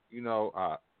 listen,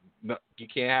 no, you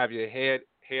can't have your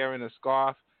hair in a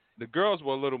scarf. The girls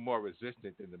were a little more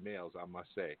resistant than the males, I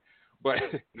must say. But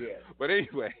yeah. But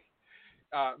anyway,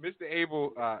 Mr.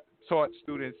 Abel taught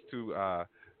students to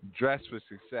dress for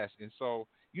success, and so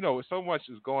so much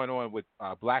is going on with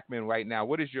black men right now.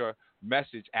 What is your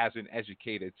message as an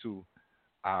educator to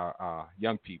our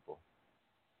young people?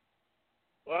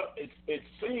 Well, it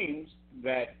seems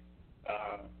that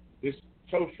this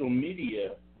social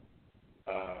media,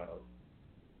 a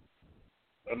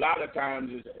lot of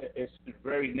times it's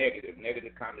very negative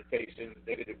connotations,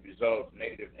 negative results,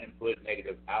 negative input,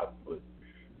 negative output.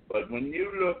 But when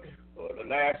you look for the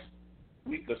last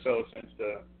week or so since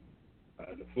the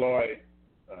Floyd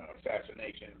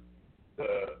assassination,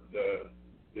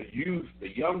 the youth,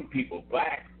 the young people,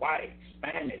 black, white,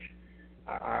 Spanish,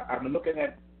 I'm looking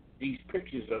at these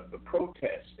pictures of the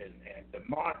protests and the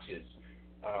marches,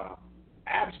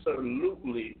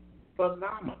 absolutely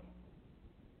phenomenal.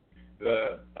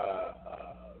 The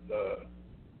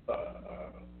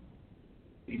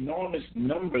enormous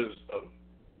numbers of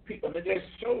people, that just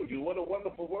shows you what a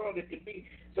wonderful world it could be.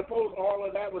 Suppose all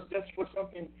of that was just for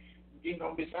something,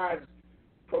 besides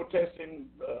protesting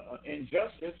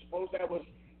injustice. Suppose that was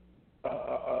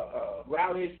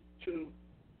rallies to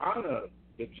honor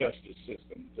the justice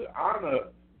system, to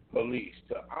honor police,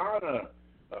 to honor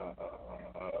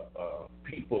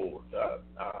people.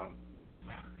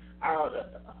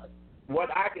 What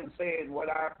I can say and what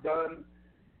I've done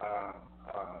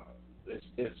is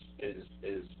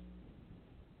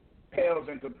pales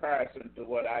in comparison to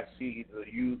what I see the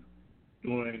youth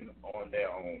doing on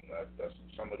their own. That's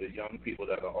some of the young people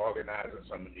that are organizing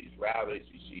some of these rallies.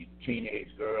 You see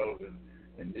teenage girls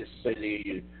in this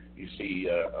city. You see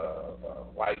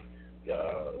white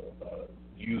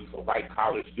youth or white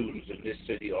college students in this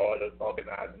city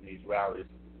organizing these rallies.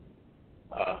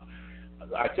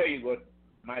 I tell you what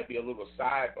might be a little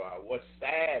sidebar. What's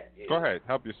sad is... Go ahead,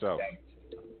 help yourself.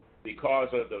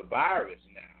 Because of the virus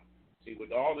now, see,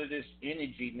 with all of this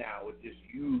energy now, with this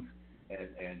youth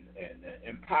and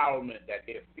empowerment that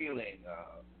they're feeling,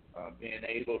 being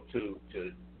able to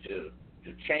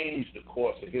change the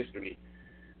course of history,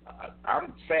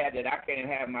 I'm sad that I can't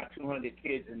have my 200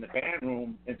 kids in the band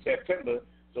room in September,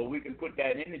 so we can put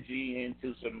that energy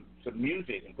into some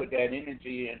music and put that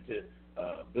energy into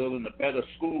building a better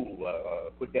school,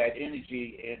 put that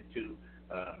energy into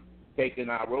taking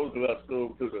our Roosevelt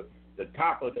School to the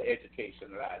top of the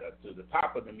education ladder, to the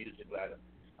top of the music ladder.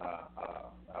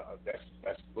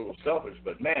 That's a little selfish,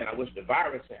 but man, I wish the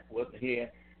virus wasn't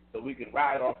here so we can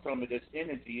ride off some of this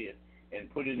energy and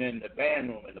put it in the band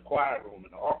room, in the choir room,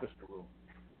 in the orchestra room.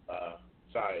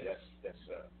 Sorry, that's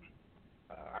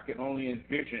I can only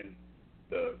envision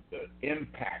the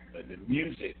impact of the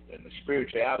music and the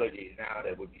spirituality now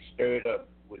that would be stirred up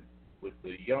with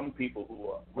the young people who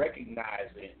are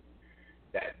recognizing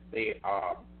that they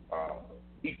are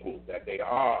equal, that they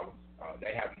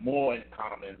have more in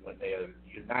common when they are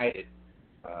united,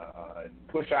 and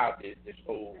push out this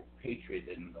old hatred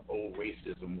and the old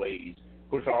racism ways,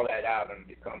 push all that out and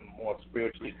become more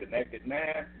spiritually connected.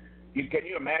 Man, can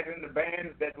you imagine the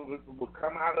bands that would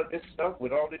come out of this stuff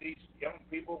with all of these young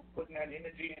people putting that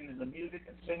energy into the music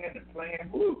and singing and playing,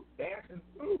 woo, dancing,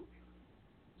 woo.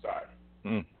 Sorry.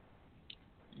 Mm.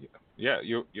 Yeah,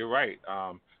 you're right.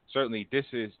 Certainly,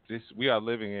 we are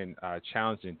living in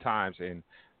challenging times, and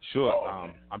Sure. Oh,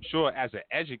 I'm sure as an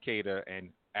educator and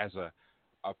as a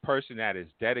person that is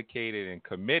dedicated and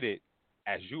committed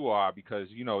as you are, because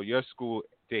your school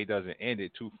day doesn't end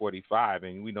at 2:45,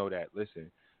 and we know that.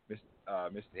 Listen,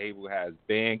 Mr. Abel has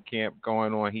band camp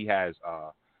going on. He has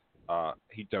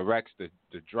he directs the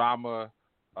drama,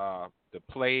 the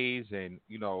plays, and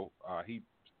he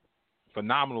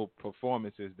phenomenal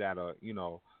performances that are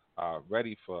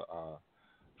ready for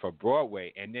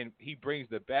Broadway, and then he brings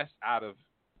the best out of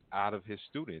his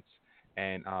students.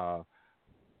 And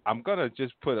I'm gonna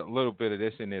just put a little bit of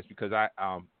this in this because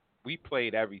we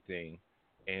played everything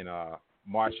in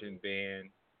marching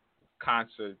band,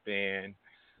 concert band.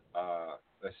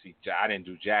 Let's see, I didn't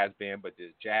do jazz band, but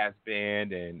there's jazz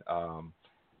band and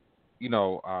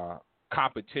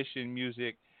competition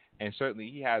music, and certainly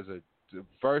he has a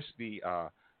diversity,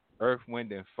 Earth,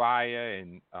 Wind, and Fire,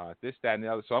 and this, that, and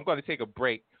the other. So I'm going to take a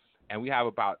break, and we have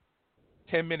about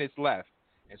 10 minutes left,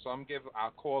 and so I'm going to give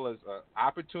our callers an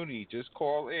opportunity. Just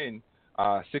call in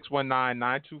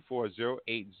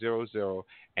 619-924-0800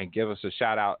 and give us a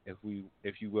shout out if you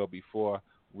will before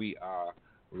we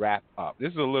wrap up.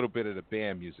 This is a little bit of the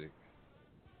band music.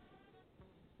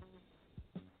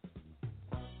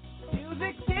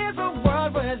 Music is a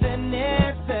world within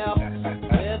itself,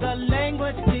 with a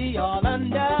language we all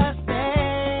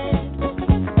understand.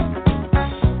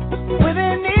 With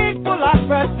an equal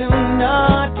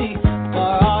opportunity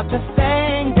for all to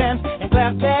sing, dance, and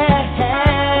clap their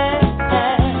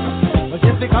hands. Well,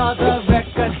 just because a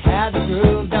record has a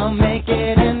groove, don't make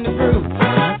it in the groove.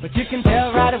 But you can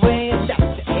tell right away it's just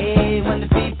the A when the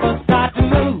people start to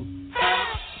move.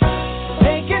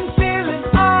 They can feel it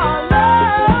all over.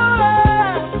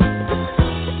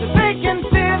 They can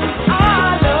feel it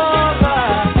all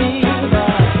over.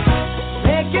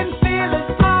 They can feel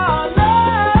it all over.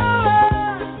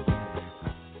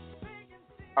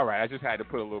 All right, I just had to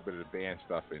put a little bit of the band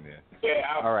stuff in there. yeah,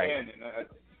 outstanding. All right.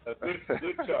 A good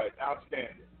choice.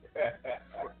 Outstanding.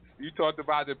 You talked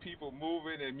about the people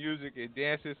moving and music and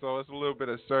dancing, so it's a little bit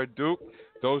of Sir Duke.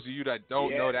 Those of you that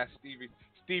don't know, that's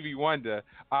Stevie Wonder.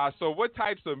 So what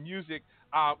types of music?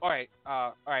 All right.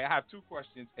 I have two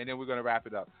questions, and then we're going to wrap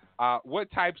it up.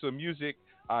 What types of music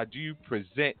do you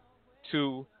present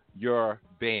to your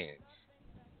bands?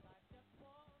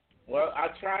 Well, I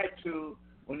try to.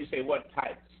 When you say what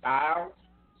type, style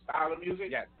of music?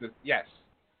 Yes. Yes.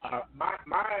 I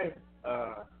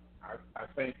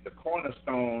think the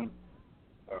cornerstone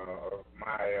of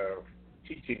my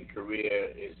teaching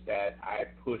career is that I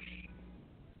push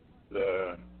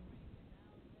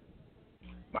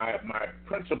my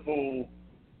principal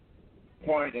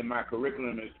point in my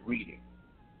curriculum is reading.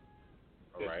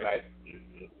 All It's right. like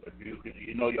if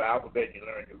you know your alphabet, you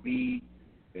learn to read,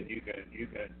 then you can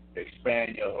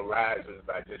expand your horizons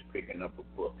by just picking up a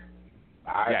book.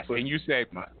 Yes, and you said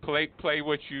play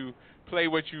what you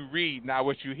read, not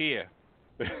what you hear.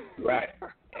 Right,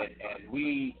 and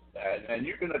we and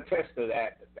you can attest to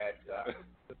that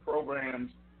the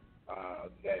programs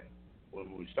that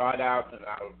when we start out in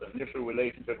our initial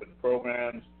relationship with the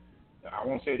programs, I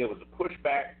won't say there was a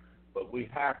pushback, but we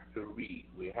have to read.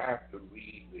 We have to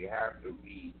read.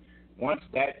 Once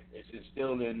that is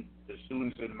instilled in the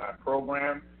students in my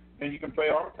program, then you can play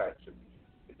all types of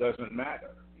music. It doesn't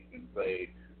matter. You can play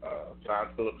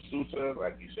John Philip Sousa,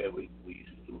 like you said. We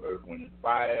used to do Earth, Wind, and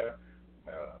Fire.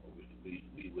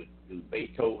 We would do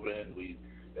Beethoven.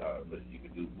 You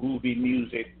could do movie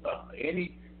music.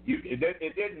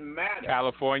 It didn't matter.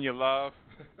 California Love.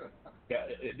 Yeah,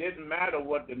 it didn't matter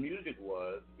what the music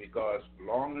was, because as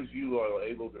long as you are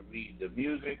able to read the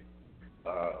music,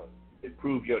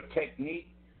 improve your technique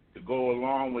to go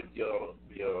along with your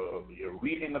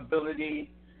reading ability,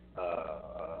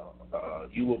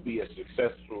 you will be a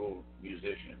successful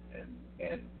musician.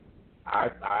 And I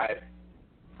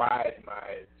pride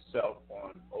myself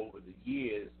on, over the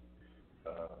years,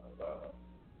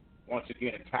 once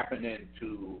again tapping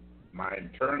into my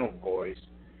internal voice,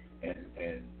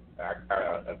 and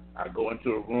I go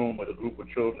into a room with a group of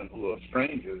children who are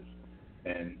strangers,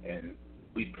 and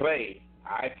we play.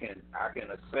 I can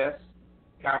assess,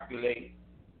 calculate,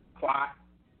 plot,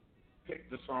 pick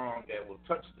the song that will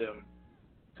touch them,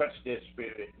 touch their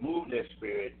spirit, move their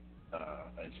spirit,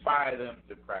 inspire them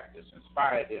to practice,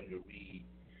 inspire them to read,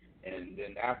 and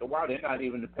then after a while they're not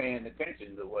even paying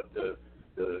attention to what the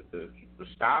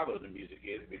style of the music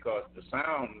is, because the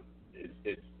sound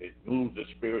it moves the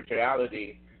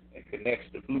spirituality and connects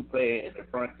the flute player in the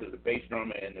front to the bass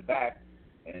drummer in the back,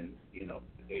 and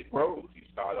it grows. You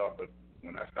start off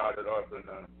when I started off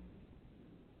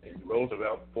in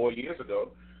Roosevelt 4 years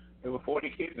ago, there were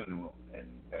 40 kids in the room, and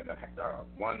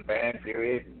one band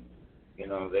period, and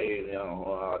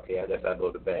Okay, I guess I'll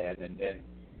go to band. And then,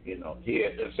 here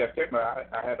in September,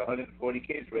 I had 140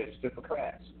 kids registered for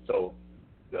class. So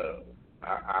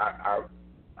I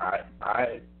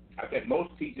think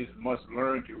most teachers must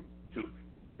learn to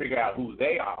figure out who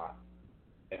they are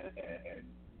and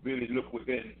really look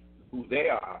within who they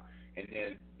are, and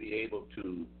then be able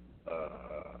to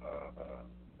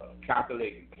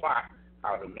calculate and plot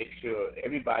how to make sure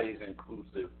everybody's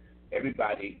inclusive,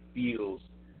 everybody feels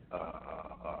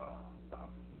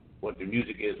what the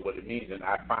music is, what it means. And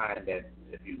I find that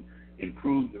if you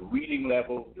improve the reading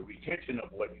level, the retention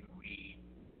of what you read,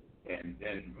 and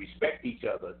then respect each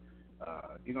other,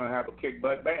 you're going to have a kick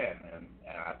butt band. And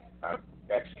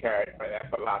that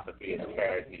philosophy has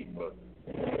carried me for,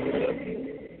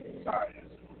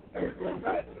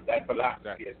 that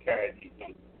philosophy has carried me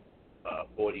through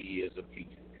 40 years of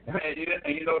teaching.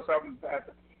 And you know something,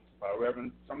 Pastor,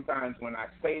 Reverend, sometimes when I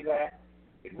say that,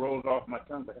 it rolls off my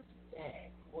tongue, but I say,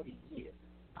 dang, 40 years.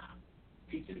 Wow.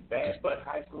 Teaching bad butt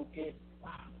high school kids.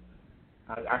 Wow.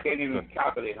 I can't even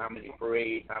calculate how many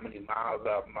parades, how many miles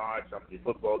I've marched, how many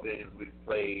football games we've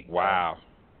played. Wow.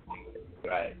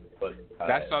 Right. But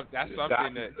that's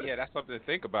something to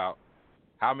think about.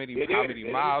 How many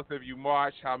miles have you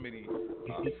marched? How many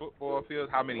football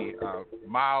fields? How many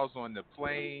miles on the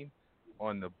plane,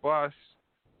 on the bus,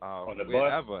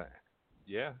 wherever? Bus?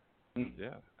 Yeah.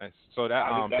 Yeah. And so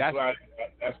that's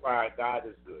why God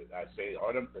is good. I say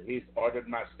He's ordered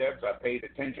my steps. I paid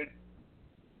attention,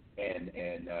 and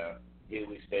here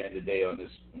we stand today on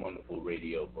this wonderful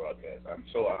radio broadcast. I'm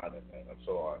so honored, man. I'm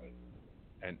so honored.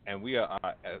 And we are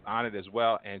honored as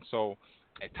well. And so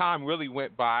time really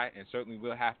went by, and certainly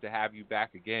we'll have to have you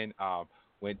back again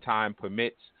when time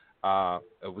permits.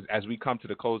 As we come to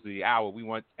the close of the hour, we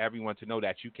want everyone to know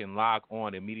that you can log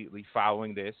on immediately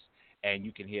following this, and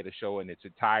you can hear the show in its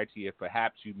entirety. If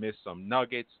perhaps you missed some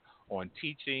nuggets on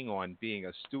teaching, on being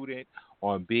a student,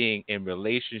 on being in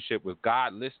relationship with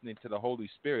God, listening to the Holy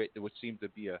Spirit, which seems to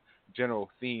be a general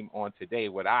theme on today,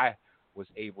 what I was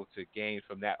able to gain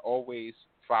from that, always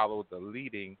follow the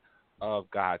leading of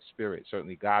God's Spirit.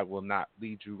 Certainly God will not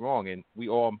lead you wrong, and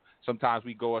sometimes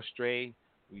we go astray,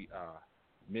 we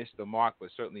miss the mark, but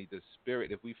certainly the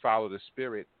Spirit, if we follow the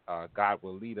Spirit, God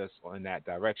will lead us in that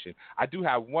direction. I do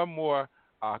have one more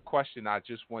question I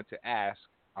just want to ask.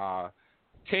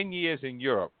 10 years in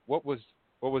Europe, what was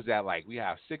that like? We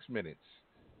have 6 minutes.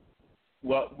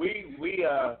 Well, we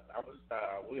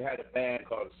had a band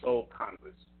called the Soul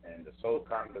Congress, and the Soul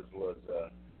Congress was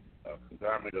a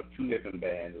conglomerate of two different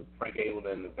bands, Frank Abel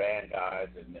and the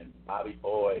Vanguards, and then Bobby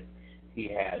Boyd. He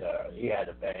had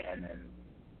a band, and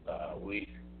we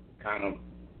kind of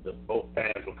both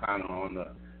bands were kind of on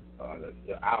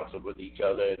the outs with each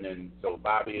other, and then so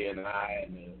Bobby and I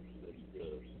and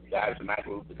the guys in my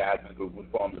group, we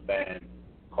formed a band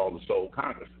called the Soul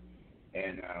Congress,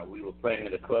 and we were playing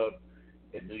at a club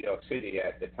in New York City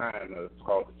at the time. It was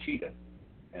called the Cheetah,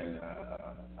 and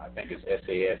I think it's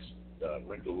SAS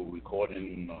rental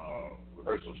recording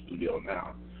rehearsal studio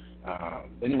now.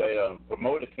 Anyway, a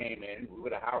promoter came in. We were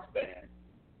the house band,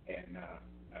 and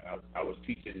I was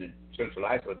teaching in Central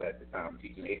Islip at the time,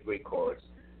 teaching 8th grade chorus.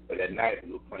 But at night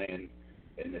we were playing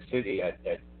in the city at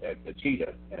the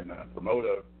Cheetah, and a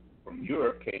promoter from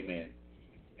Europe came in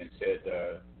and said,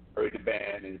 heard the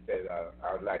band and said,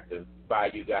 I would like to fly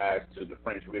you guys to the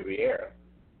French Riviera,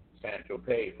 San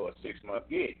Tropez, for a 6-month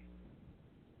gig.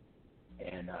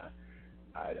 And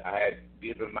I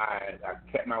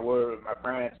kept my word with my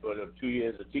parents for the 2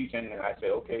 years of teaching, and I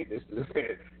said, okay, this is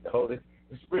it. The Holy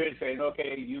Spirit saying,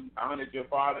 okay, you honored your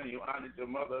father, you honored your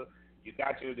mother, you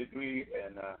got your degree,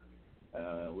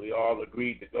 and we all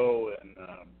agreed to go. And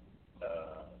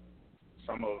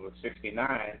summer of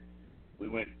 '69, we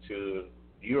went to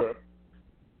Europe,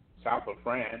 south of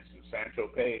France, in San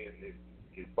Tropez.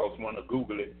 If folks want to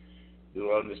Google it,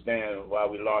 you'll understand why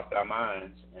we lost our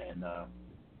minds. And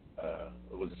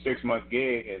it was a 6-month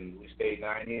gig, and we stayed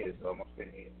 9 years, almost 10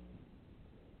 years.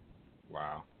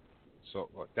 Wow. So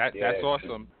that's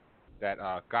awesome that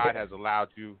God has allowed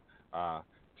you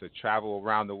to travel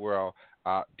around the world.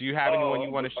 Do you have anyone you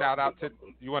want to shout out to?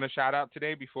 You want to shout out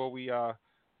today before we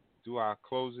do our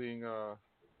closing?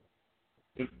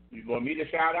 You want me to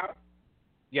shout out?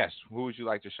 Yes. Who would you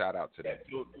like to shout out today?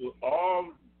 To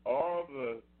all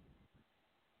the,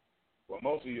 well,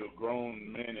 most of you are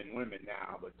grown men and women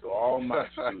now, but to all my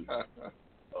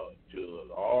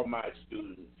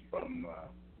students, from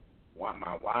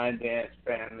my wine dance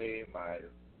family, my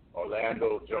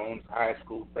Orlando Jones High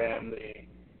School family,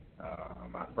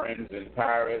 my friends in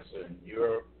Paris and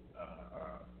Europe,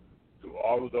 to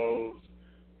all of those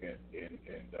in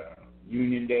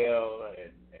Uniondale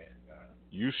and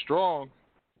you strong.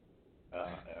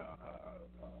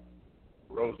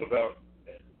 Roosevelt,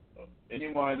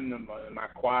 anyone in my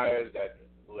choirs that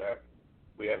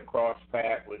we have crossed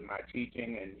paths with my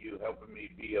teaching, and you helping me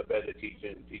be a better teacher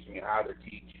and teaching me how to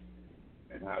teach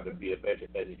and how to be a better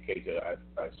educator.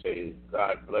 I say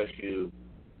God bless you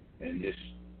in this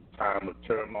time of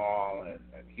turmoil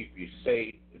and keep you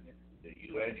safe, and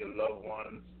you and your loved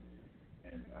ones.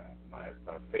 And my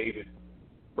favorite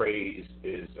phrase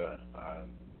is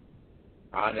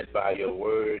honored by your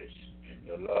words and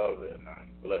your love, and I'm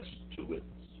blessed to witness.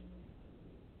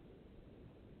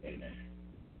 Amen.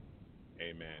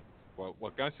 Amen. Well,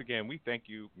 once again, we thank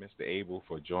you, Mr. Abel,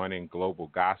 for joining Global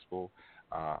Gospel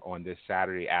on this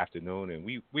Saturday afternoon. And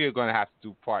we are going to have to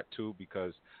do part 2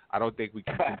 because I don't think we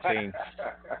can contain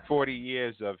 40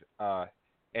 years of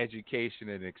education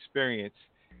and experience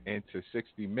into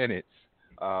 60 minutes.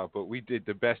 But we did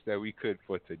the best that we could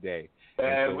for today.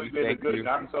 And so we did good. You.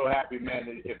 I'm so happy,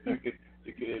 man. If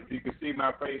you could see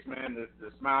my face, man,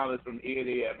 the smile is from ear to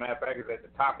ear. Matter of fact, it's at the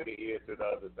top of the ear to the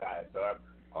other side. So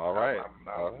all right.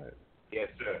 Yes,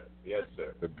 sir. Yes,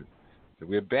 sir. So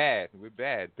we're bad.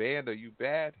 Band, are you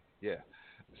bad? Yeah.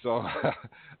 So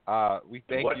we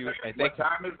thank you. And what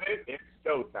time is it? It's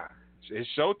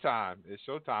showtime. It's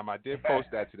showtime. I did post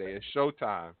that today. It's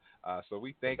showtime. So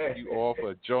we thank you all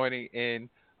for joining in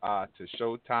to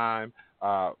Showtime.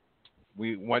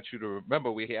 We want you to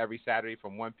remember we're here every Saturday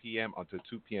from 1 p.m. until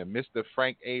 2 p.m. Mr.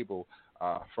 Frank Abel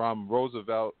from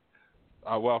Roosevelt.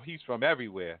 Well, he's from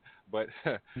everywhere, but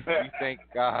we thank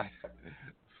God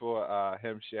for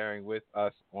him sharing with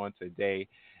us on today.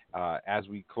 As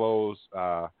we close,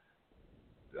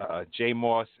 Jay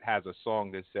Moss has a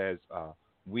song that says,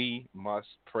 we must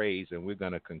praise, and we're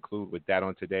going to conclude with that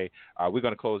on today. We're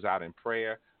going to close out in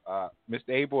prayer. Mr.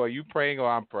 Abel, are you praying or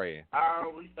I'm praying?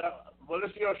 Well,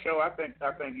 it's your show. I think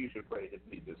you should pray.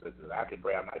 I can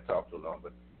pray. I might talk too long,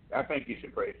 but I think you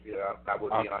should pray. I would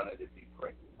be honored if you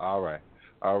pray. All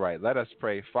right. Let us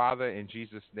pray. Father, in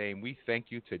Jesus' name, we thank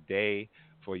you today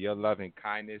for your loving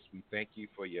kindness. We thank you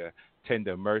for your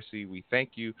tender mercy. We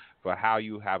thank you for how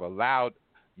you have allowed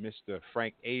Mr.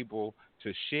 Frank Abel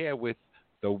to share with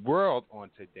the world on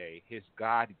today his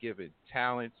God-given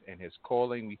talents and his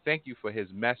calling. We thank you for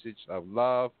his message of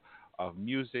love, of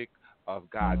music, of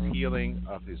God's healing,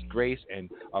 of his grace,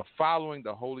 and of following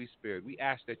the Holy Spirit. We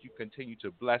ask that you continue to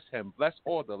bless him, bless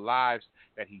all the lives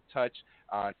that he touched,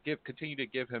 continue to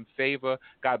give him favor.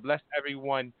 God bless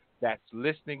everyone that's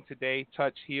listening today.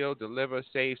 Touch, heal, deliver,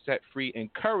 save, set free.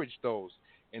 Encourage those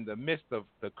in the midst of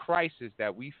the crisis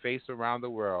that we face around the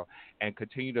world, and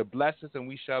continue to bless us, and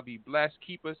we shall be blessed.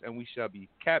 Keep us, and we shall be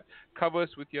kept. Cover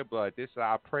us with your blood. This is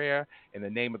our prayer in the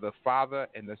name of the Father,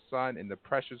 and the Son, and the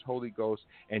precious Holy Ghost.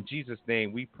 In Jesus'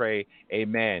 name we pray.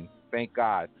 Amen. Thank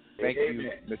God. Thank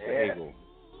you, Mr. Abel.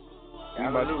 We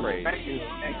must pray. Thank you.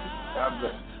 God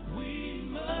bless. We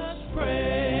must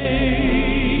pray.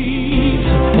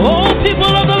 Oh,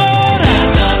 people of the Lord,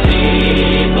 and the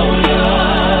people of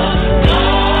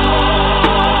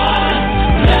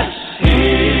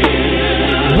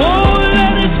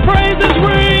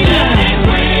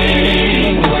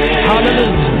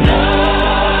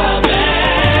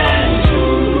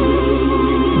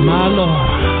my Lord,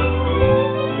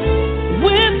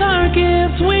 with our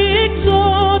gifts we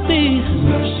exalt thee,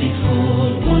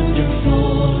 merciful,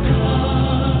 wonderful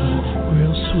God,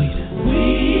 real sweet.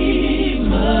 We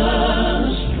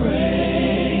must pray.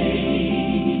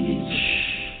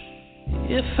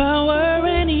 If I were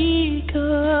an eagle,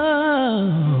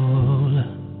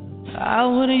 I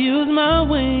would use my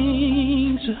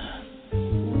wings.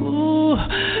 Ooh,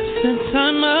 since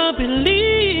I'm a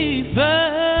believer,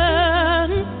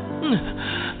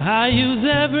 I use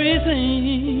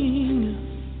everything.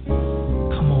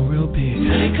 Come on, real big.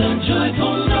 Make a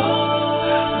joyful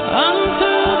noise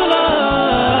unto the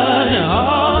Lord,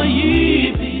 all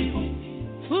ye people.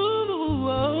 Ooh,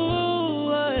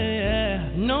 oh, yeah.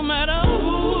 No matter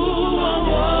who or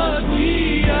what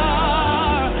we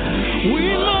are, we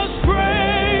must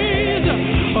praise.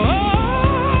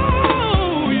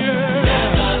 Oh, yeah.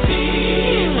 Never be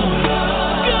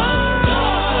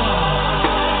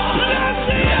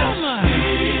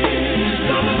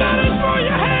Somebody throw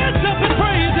your hands up and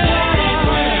praise Him.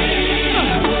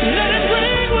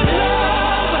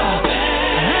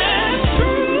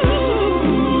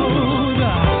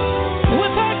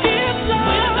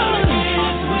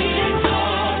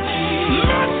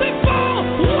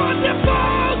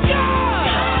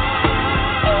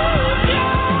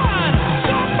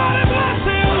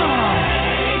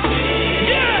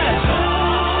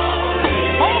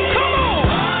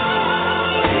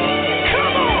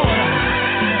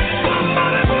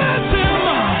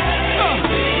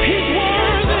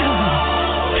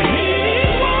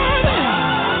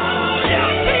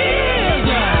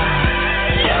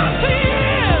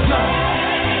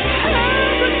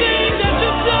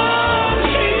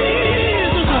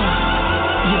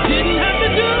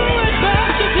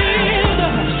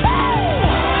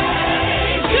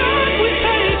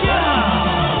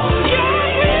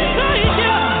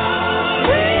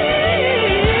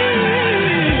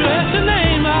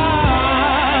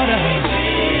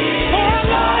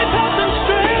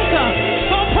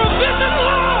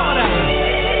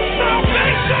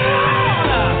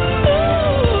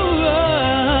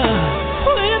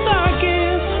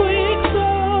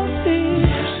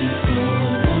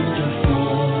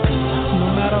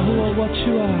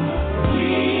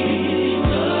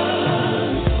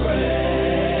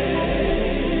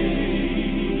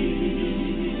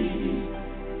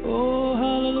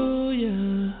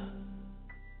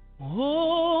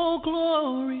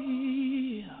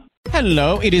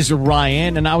 Hello, it is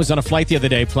Ryan, and I was on a flight the other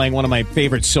day playing one of my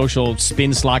favorite social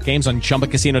spin slot games on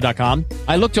ChumbaCasino.com.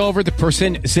 I looked over at the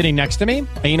person sitting next to me,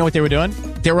 and you know what they were doing?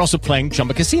 They were also playing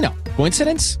Chumba Casino.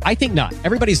 Coincidence? I think not.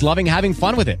 Everybody's loving having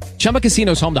fun with it. Chumba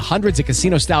Casino is home to hundreds of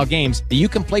casino-style games that you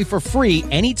can play for free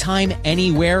anytime,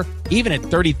 anywhere, even at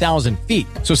 30,000 feet.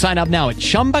 So sign up now at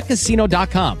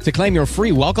ChumbaCasino.com to claim your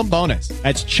free welcome bonus.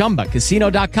 That's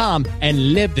ChumbaCasino.com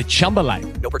and live the Chumba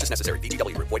life. No purchase necessary.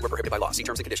 VGW. Void where prohibited by law. See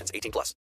terms and conditions. 18+.